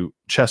gives you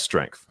chest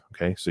strength,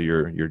 okay? So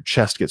your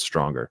chest gets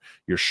stronger.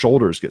 Your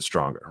shoulders get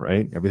stronger,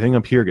 right? Everything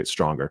up here gets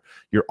stronger.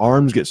 Your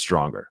arms get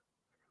stronger.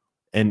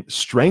 And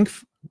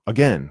strength,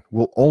 again,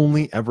 will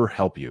only ever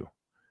help you.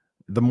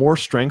 The more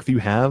strength you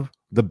have,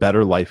 the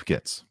better life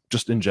gets,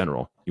 just in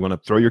general. You want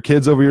to throw your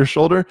kids over your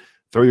shoulder?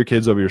 Throw your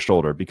kids over your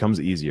shoulder. It becomes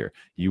easier.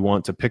 You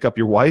want to pick up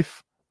your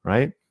wife,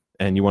 right?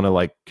 And you want to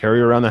like carry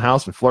her around the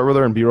house and flirt with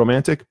her and be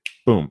romantic?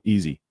 Boom,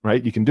 easy,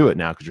 right? You can do it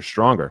now because you're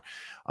stronger.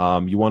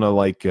 You want to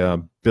like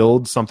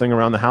build something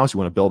around the house. You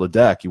want to build a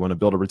deck. You want to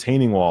build a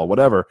retaining wall,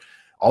 whatever.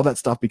 All that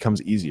stuff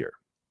becomes easier.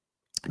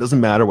 It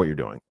doesn't matter what you're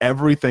doing.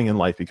 Everything in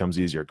life becomes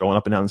easier. Going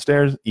up and down the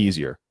stairs,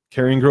 easier.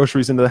 Carrying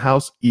groceries into the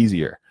house,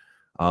 easier.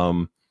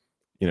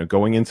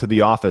 Going into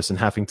the office and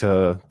having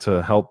to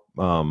help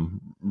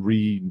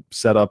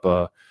reset up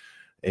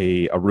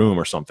a room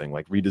or something,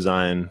 like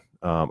redesign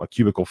a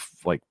cubicle,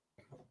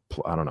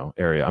 I don't know,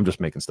 area. I'm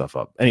just making stuff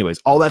up. Anyways,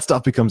 all that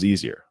stuff becomes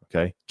easier.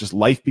 Okay, just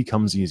life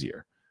becomes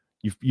easier.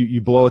 You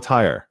blow a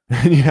tire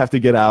and you have to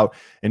get out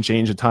and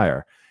change a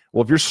tire.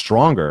 Well, if you're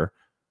stronger,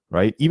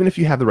 right? Even if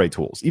you have the right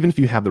tools, even if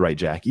you have the right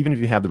jack, even if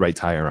you have the right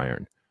tire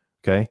iron,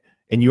 okay,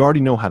 and you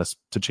already know how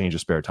to change a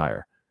spare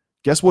tire.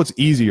 Guess what's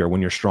easier when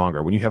you're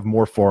stronger, when you have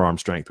more forearm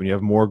strength, when you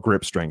have more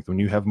grip strength, when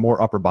you have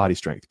more upper body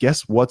strength?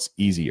 Guess what's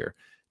easier?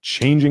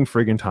 Changing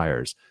friggin'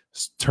 tires,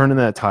 turning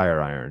that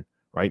tire iron,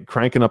 right?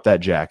 Cranking up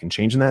that jack and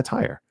changing that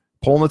tire,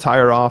 pulling the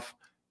tire off,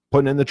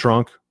 putting it in the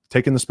trunk,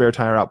 taking the spare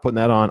tire out, putting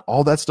that on.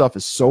 All that stuff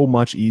is so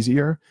much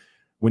easier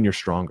when you're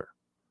stronger,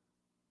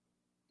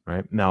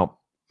 right? Now,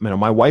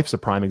 my wife's a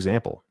prime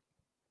example.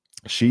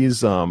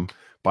 She's, by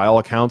all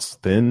accounts,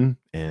 thin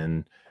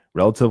and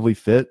relatively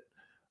fit.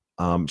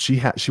 She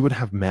would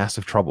have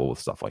massive trouble with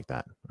stuff like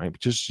that, right?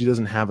 Because she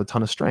doesn't have a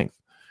ton of strength,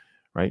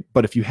 right?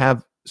 But if you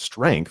have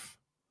strength,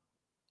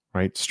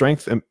 right?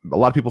 Strength, and a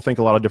lot of people think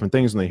a lot of different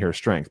things when they hear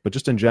strength, but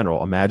just in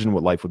general, imagine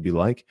what life would be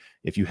like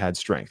if you had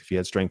strength, if you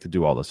had strength to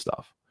do all this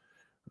stuff,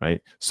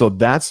 right? So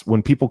that's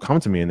when people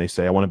come to me and they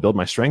say, I want to build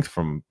my strength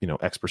from,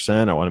 X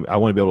percent. I want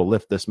to be able to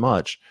lift this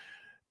much.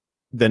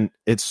 Then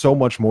it's so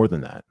much more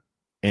than that.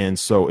 And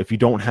so if you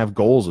don't have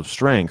goals of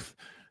strength,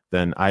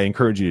 then I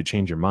encourage you to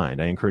change your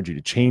mind. I encourage you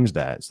to change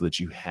that so that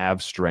you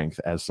have strength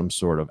as some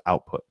sort of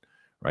output,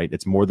 right?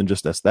 It's more than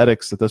just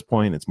aesthetics at this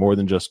point. It's more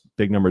than just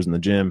big numbers in the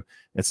gym.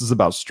 This is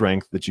about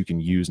strength that you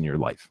can use in your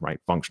life, right?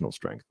 Functional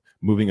strength.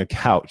 Moving a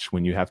couch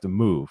when you have to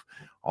move,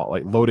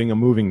 like loading a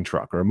moving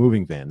truck or a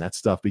moving van, that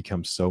stuff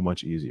becomes so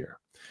much easier.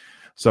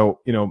 So,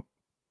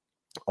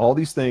 all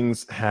these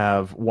things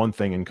have one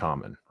thing in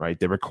common, right?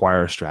 They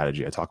require a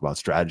strategy. I talk about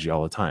strategy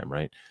all the time,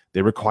 right?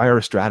 They require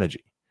a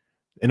strategy.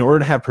 In order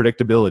to have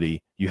predictability,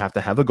 you have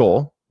to have a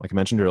goal, like I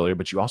mentioned earlier,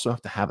 but you also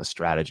have to have a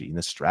strategy, and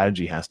the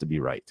strategy has to be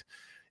right.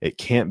 It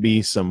can't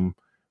be some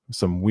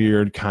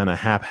weird kind of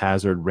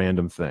haphazard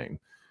random thing.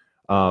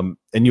 And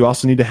you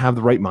also need to have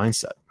the right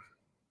mindset,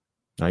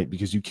 right?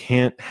 Because you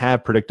can't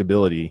have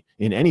predictability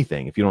in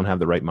anything if you don't have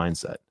the right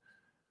mindset.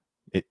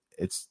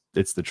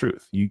 It's the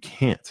truth. You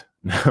can't.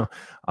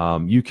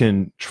 You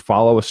can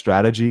follow a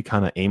strategy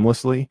kind of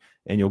aimlessly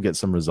and you'll get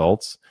some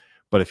results.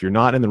 But if you're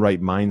not in the right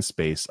mind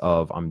space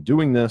of I'm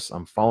doing this,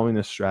 I'm following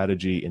this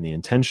strategy, and the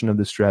intention of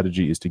this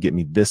strategy is to get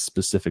me this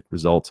specific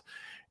result,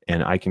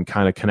 and I can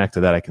kind of connect to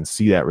that, I can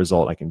see that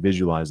result, I can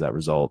visualize that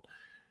result,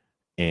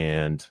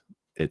 and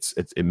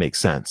it makes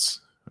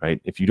sense, right?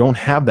 If you don't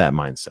have that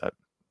mindset,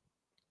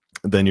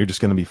 then you're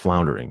just going to be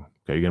floundering.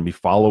 Okay, you're going to be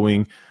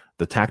following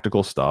the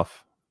tactical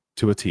stuff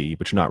to a T,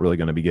 but you're not really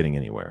going to be getting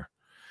anywhere.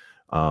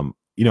 I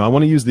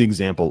want to use the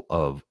example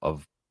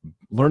of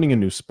learning a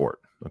new sport.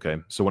 Okay.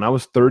 So when I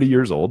was 30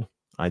 years old,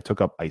 I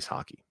took up ice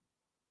hockey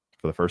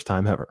for the first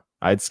time ever.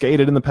 I had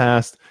skated in the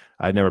past.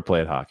 I'd never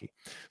played hockey.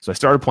 So I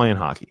started playing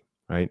hockey,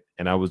 right?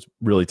 And I was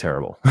really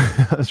terrible.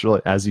 It's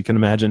really, as you can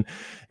imagine,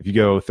 if you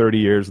go 30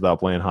 years without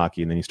playing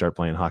hockey and then you start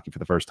playing hockey for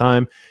the first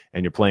time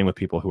and you're playing with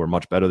people who are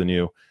much better than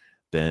you,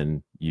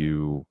 then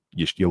you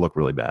look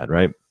really bad,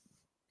 right?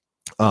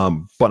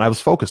 But I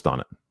was focused on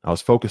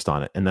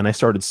it. And then I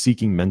started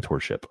seeking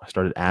mentorship. I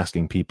started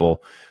asking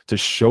people to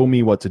show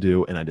me what to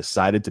do. And I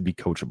decided to be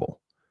coachable.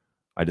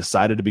 I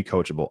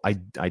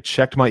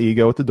checked my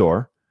ego at the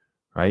door,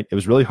 right? It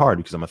was really hard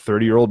because I'm a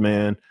 30-year-old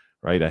man,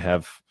 right? I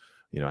had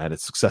a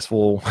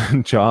successful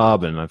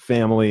job and a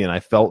family, and I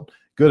felt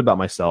good about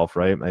myself,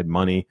 right? I had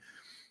money,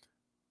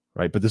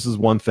 right? But this is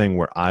one thing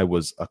where I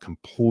was a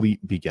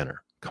complete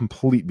beginner.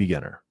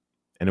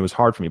 And it was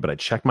hard for me, but I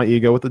checked my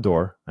ego at the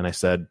door and I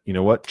said, you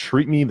know what?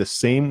 Treat me the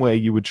same way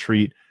you would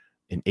treat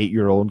an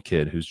 8-year-old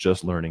kid who's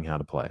just learning how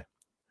to play,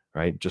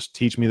 right? Just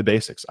teach me the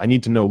basics. I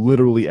need to know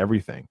literally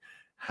everything.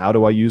 How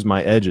do I use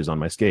my edges on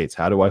my skates?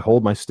 How do I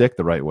hold my stick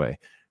the right way?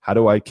 How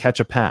do I catch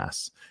a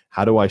pass?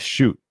 How do I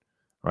shoot,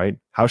 right?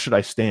 How should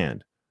I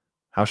stand?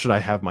 How should I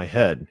have my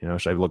head? How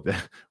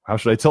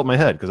should I tilt my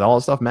head? Because all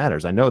that stuff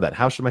matters. I know that.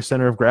 How should my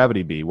center of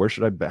gravity be?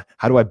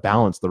 How do I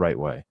balance the right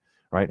way?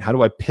 Right? How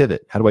do I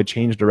pivot? How do I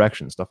change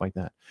direction? Stuff like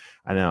that.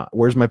 I know,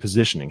 where's my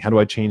positioning? How do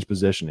I change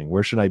positioning?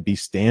 Where should I be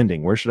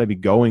standing? Where should I be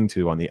going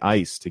to on the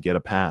ice to get a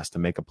pass, to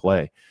make a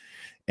play?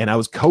 And I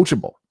was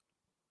coachable.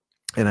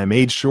 And I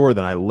made sure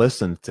that I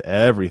listened to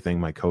everything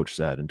my coach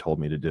said and told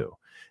me to do.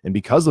 And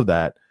because of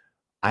that,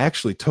 I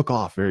actually took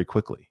off very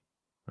quickly.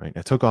 Right?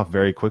 I took off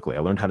very quickly. I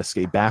learned how to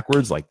skate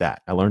backwards like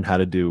that. I learned how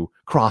to do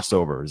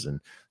crossovers and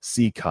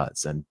C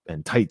cuts and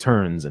tight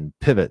turns and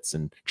pivots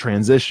and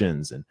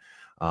transitions and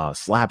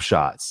slap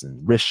shots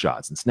and wrist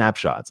shots and snap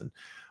shots. And,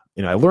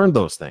 I learned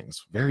those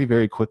things very,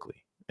 very quickly.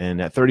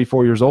 And at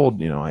 34 years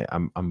old,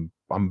 I'm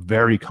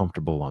very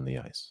comfortable on the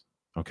ice.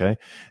 Okay.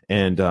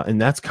 And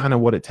that's kind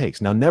of what it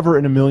takes. Now, never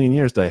in a million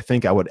years did I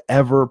think I would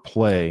ever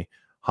play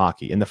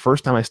hockey. And the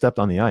first time I stepped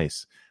on the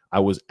ice, I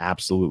was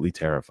absolutely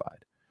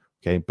terrified.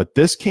 Okay. But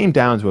this came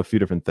down to a few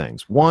different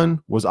things.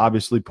 One was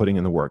obviously putting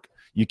in the work.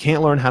 You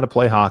can't learn how to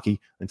play hockey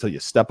until you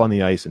step on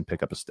the ice and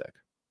pick up a stick.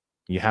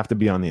 You have to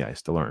be on the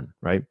ice to learn,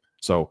 right?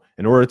 So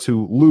in order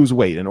to lose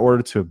weight, in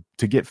order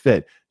to get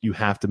fit, you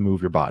have to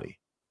move your body.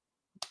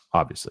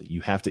 Obviously,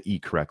 you have to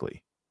eat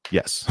correctly.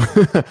 Yes.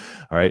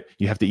 All right.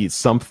 You have to eat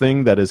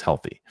something that is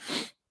healthy.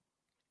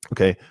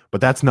 Okay. But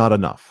that's not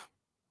enough.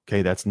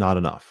 Okay. That's not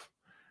enough.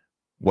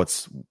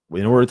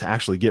 In order to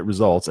actually get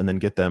results and then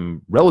get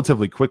them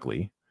relatively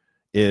quickly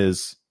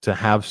is to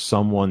have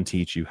someone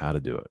teach you how to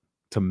do it,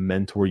 to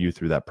mentor you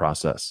through that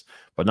process.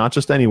 But not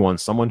just anyone,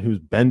 someone who's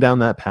been down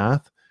that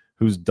path,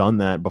 who's done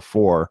that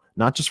before,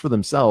 not just for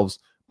themselves,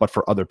 but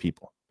for other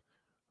people,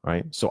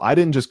 right? So I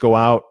didn't just go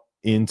out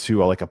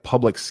into a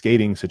public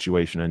skating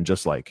situation and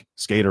just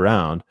skate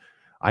around.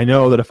 I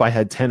know that if I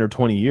had 10 or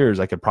 20 years,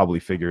 I could probably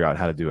figure out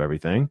how to do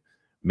everything,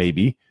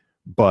 maybe,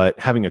 but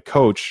having a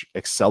coach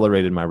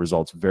accelerated my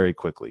results very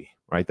quickly,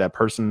 right? That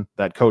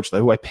coach,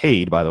 who I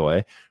paid, by the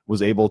way,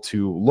 was able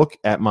to look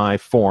at my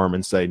form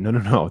and say,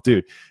 no,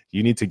 dude,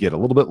 you need to get a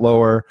little bit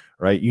lower,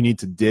 right? You need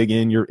to dig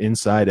in your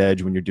inside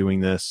edge when you're doing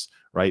this,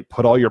 right?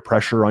 Put all your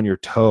pressure on your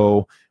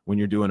toe when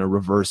you're doing a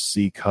reverse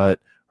C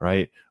cut,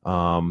 right?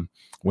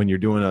 When you're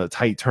doing a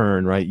tight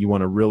turn, right? You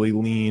want to really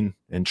lean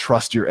and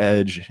trust your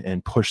edge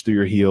and push through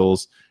your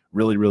heels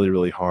really, really,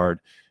 really hard.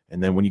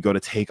 And then when you go to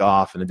take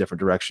off in a different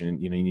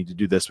direction, you need to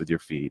do this with your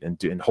feet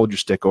and hold your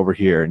stick over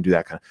here and do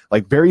that kind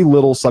of very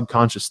little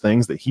subconscious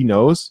things that he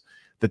knows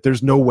that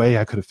there's no way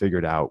I could have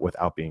figured out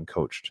without being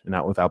coached and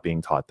not without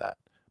being taught that,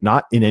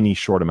 not in any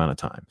short amount of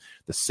time.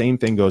 The same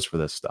thing goes for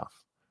this stuff.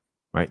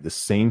 Right? The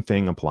same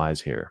thing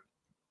applies here.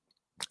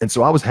 And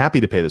so I was happy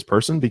to pay this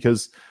person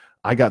because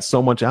I got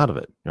so much out of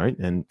it, right?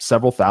 And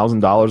several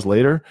 $1,000s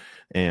later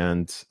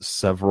and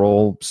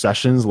several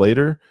sessions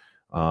later,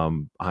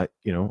 I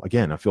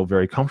feel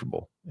very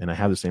comfortable and I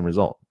have the same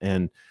result.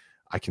 And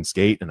I can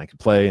skate and I can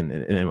play and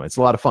anyway, it's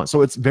a lot of fun.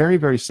 So it's very,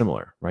 very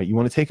similar, right? You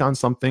want to take on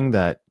something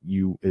that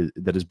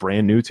is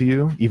brand new to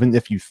you, even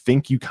if you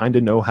think you kind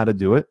of know how to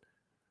do it,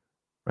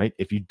 right?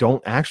 If you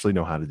don't actually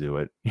know how to do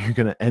it, you're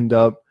going to end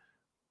up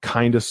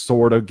kind of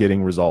sort of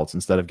getting results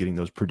instead of getting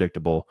those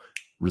predictable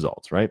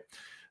results, right?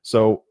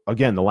 So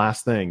again, the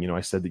last thing,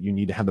 I said that you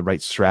need to have the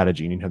right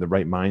strategy, you need to have the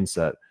right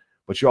mindset,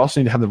 but you also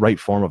need to have the right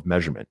form of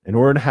measurement. In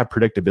order to have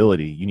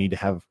predictability, you need to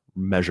have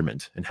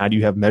measurement. And how do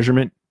you have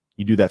measurement?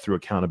 You do that through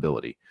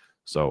accountability.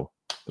 So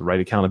the right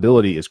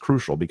accountability is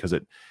crucial because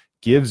it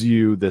gives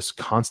you this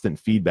constant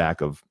feedback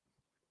of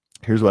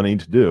here's what I need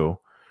to do.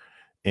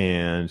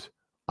 And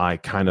I'm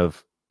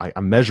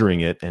measuring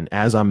it. And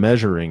as I'm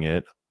measuring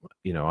it,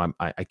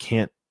 I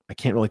can't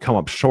really come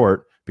up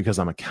short because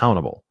I'm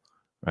accountable,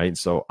 right?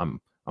 So I'm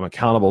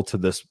accountable to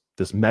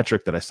this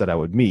metric that I said I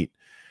would meet.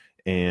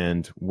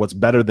 And what's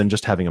better than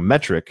just having a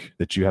metric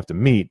that you have to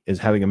meet is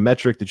having a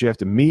metric that you have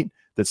to meet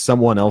that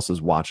someone else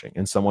is watching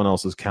and someone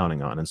else is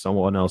counting on and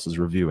someone else is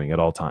reviewing at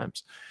all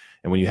times.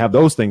 And when you have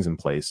those things in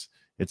place,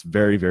 it's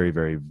very, very,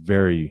 very,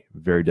 very,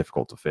 very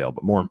difficult to fail.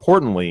 But more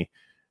importantly,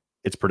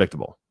 it's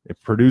predictable. It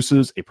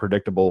produces a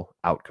predictable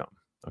outcome.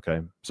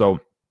 Okay. So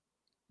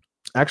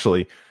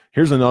actually,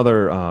 here's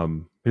another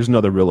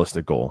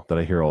realistic goal that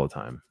I hear all the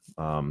time.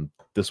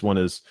 This one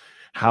is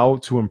how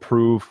to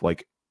improve,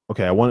 like,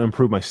 okay, I want to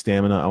improve my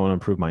stamina. I want to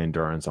improve my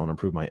endurance. I want to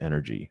improve my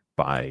energy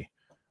by,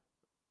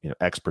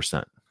 X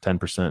percent,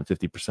 10%,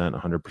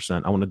 50%,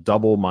 100%. I want to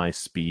double my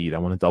speed. I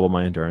want to double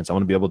my endurance. I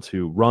want to be able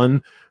to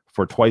run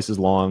for twice as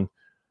long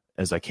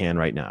as I can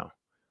right now.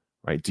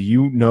 Right? Do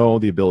you know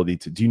the ability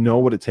to, do you know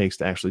what it takes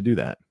to actually do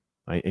that?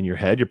 Right? In your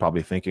head, you're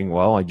probably thinking,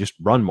 well, I just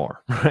run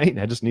more, right?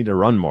 I just need to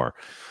run more.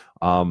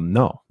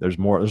 No, there's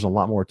more. There's a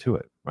lot more to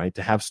it, right?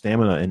 To have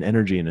stamina and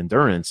energy and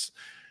endurance,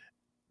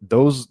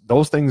 those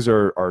things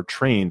are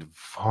trained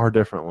far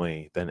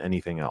differently than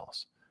anything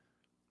else.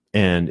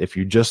 And if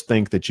you just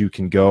think that you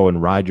can go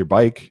and ride your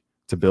bike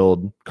to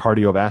build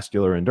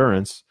cardiovascular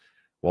endurance,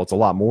 well, it's a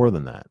lot more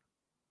than that.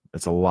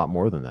 It's a lot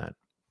more than that.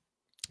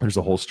 There's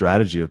a whole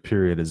strategy of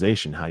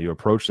periodization, how you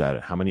approach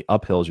that, how many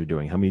uphills you're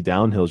doing, how many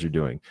downhills you're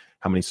doing,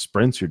 how many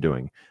sprints you're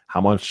doing,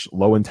 how much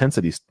low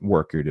intensity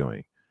work you're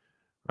doing,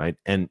 right?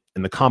 And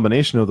the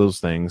combination of those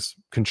things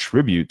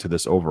contribute to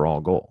this overall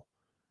goal,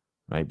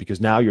 right?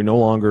 Because now you're no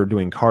longer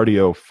doing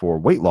cardio for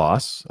weight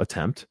loss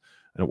attempt,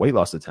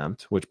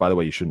 which, by the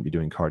way, you shouldn't be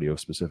doing cardio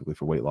specifically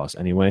for weight loss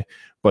anyway,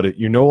 but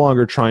you're no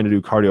longer trying to do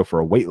cardio for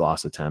a weight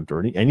loss attempt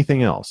or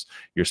anything else.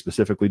 You're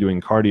specifically doing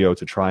cardio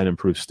to try and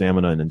improve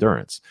stamina and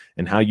endurance.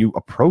 And how you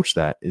approach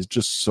that is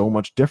just so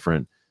much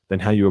different than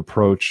how you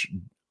approach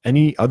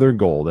any other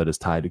goal that is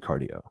tied to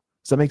cardio.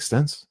 Does that make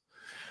sense?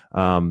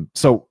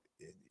 So,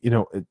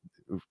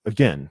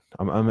 again,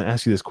 I'm going to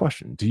ask you this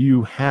question. Do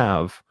you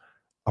have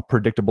a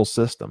predictable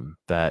system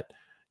that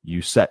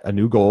you set a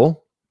new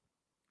goal?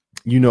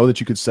 You know that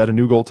you could set a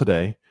new goal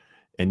today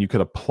and you could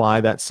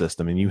apply that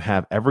system and you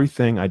have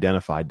everything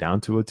identified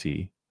down to a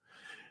T.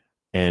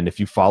 And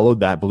if you followed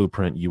that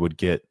blueprint, you would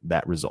get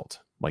that result.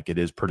 Like, it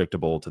is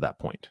predictable to that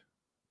point.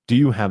 Do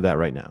you have that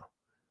right now?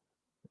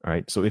 All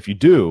right. So if you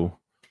do,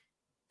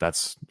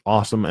 that's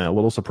awesome and a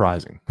little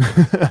surprising.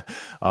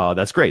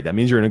 That's great. That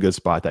means you're in a good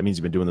spot. That means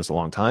you've been doing this a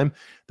long time.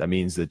 That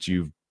means that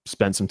you've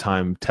spent some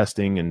time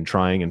testing and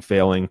trying and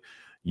failing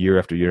year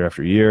after year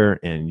after year,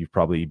 and you've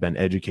probably been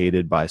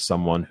educated by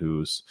someone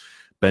who's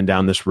been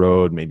down this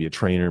road, maybe a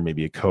trainer,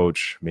 maybe a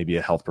coach, maybe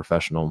a health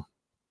professional.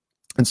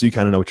 And so you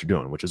kind of know what you're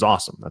doing, which is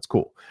awesome. That's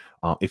cool.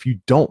 If you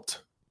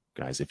don't,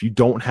 guys, if you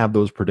don't have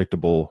those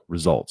predictable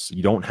results,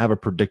 you don't have a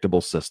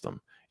predictable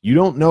system, you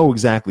don't know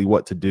exactly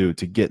what to do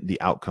to get the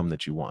outcome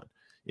that you want.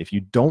 If you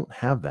don't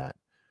have that,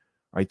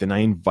 right, then I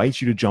invite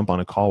you to jump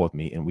on a call with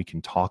me and we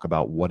can talk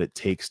about what it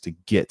takes to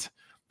get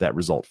that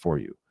result for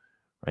you.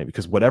 Right?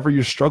 Because whatever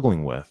you're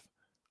struggling with,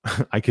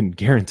 I can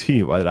guarantee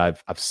you that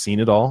I've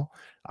seen it all,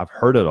 I've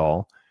heard it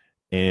all,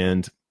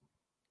 and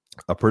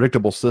a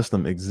predictable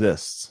system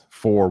exists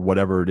for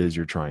whatever it is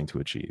you're trying to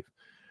achieve.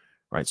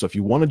 Right? So if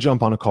you want to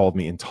jump on a call with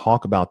me and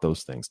talk about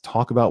those things,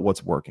 talk about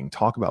what's working,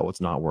 talk about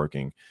what's not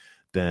working,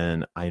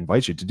 then I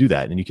invite you to do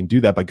that. And you can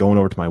do that by going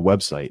over to my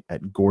website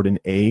at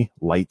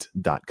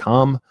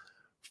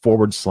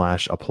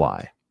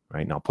gordonalight.com/apply.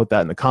 Right? And I'll put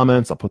that in the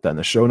comments. I'll put that in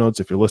the show notes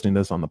if you're listening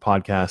to this on the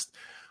podcast.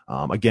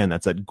 Again,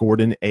 that's at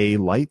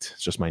gordonalight,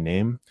 it's just my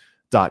name,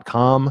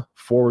 .com/apply.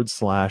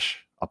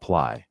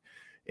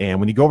 And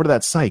when you go over to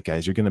that site,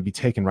 guys, you're going to be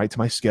taken right to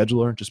my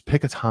scheduler. Just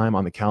pick a time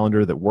on the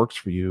calendar that works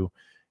for you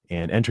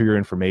and enter your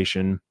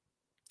information.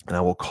 And I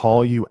will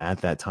call you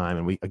at that time.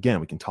 And we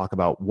can talk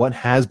about what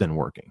has been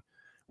working,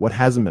 what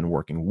hasn't been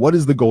working. What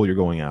is the goal you're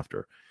going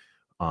after?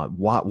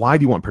 Why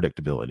do you want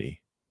predictability?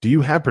 Do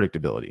you have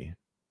predictability?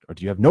 Or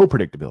do you have no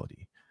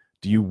predictability?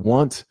 Do you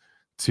want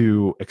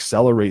to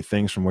accelerate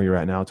things from where you're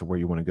at now to where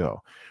you want to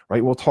go,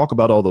 right? We'll talk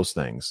about all those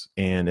things.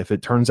 And if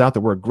it turns out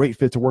that we're a great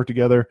fit to work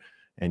together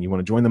and you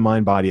want to join the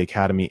Mind Body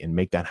Academy and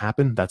make that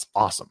happen, that's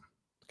awesome.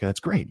 Okay, that's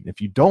great.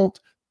 If you don't,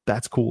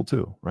 that's cool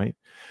too, right?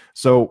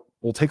 So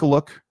we'll take a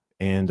look.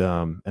 And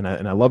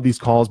I love these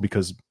calls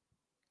because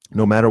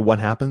no matter what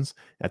happens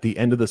at the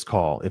end of this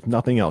call, if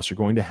nothing else, you're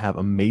going to have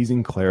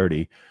amazing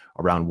clarity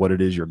around what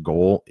it is your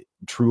goal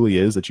truly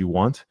is that you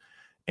want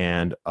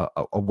and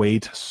a way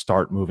to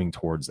start moving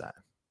towards that.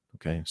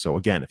 Okay. So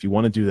again, if you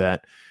want to do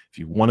that, if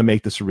you want to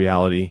make this a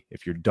reality,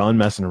 if you're done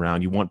messing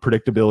around, you want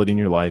predictability in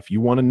your life,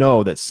 you want to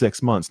know that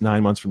 6 months,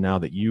 9 months from now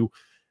that you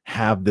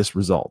have this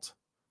result.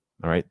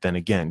 All right. Then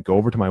again, go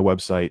over to my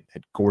website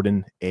at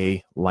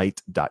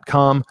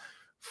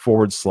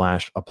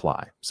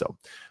gordonalight.com/apply. So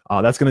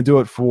that's going to do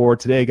it for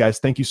today, guys.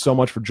 Thank you so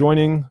much for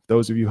joining.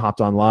 Those of you who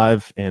hopped on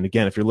live. And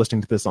again, if you're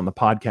listening to this on the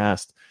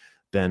podcast,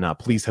 then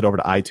please head over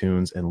to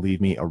iTunes and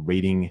leave me a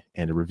rating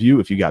and a review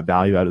if you got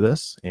value out of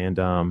this. And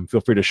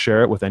feel free to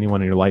share it with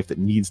anyone in your life that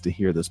needs to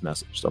hear this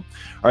message. So, all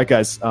right,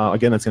 guys,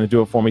 again, that's going to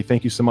do it for me.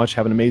 Thank you so much.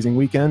 Have an amazing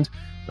weekend,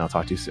 and I'll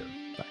talk to you soon.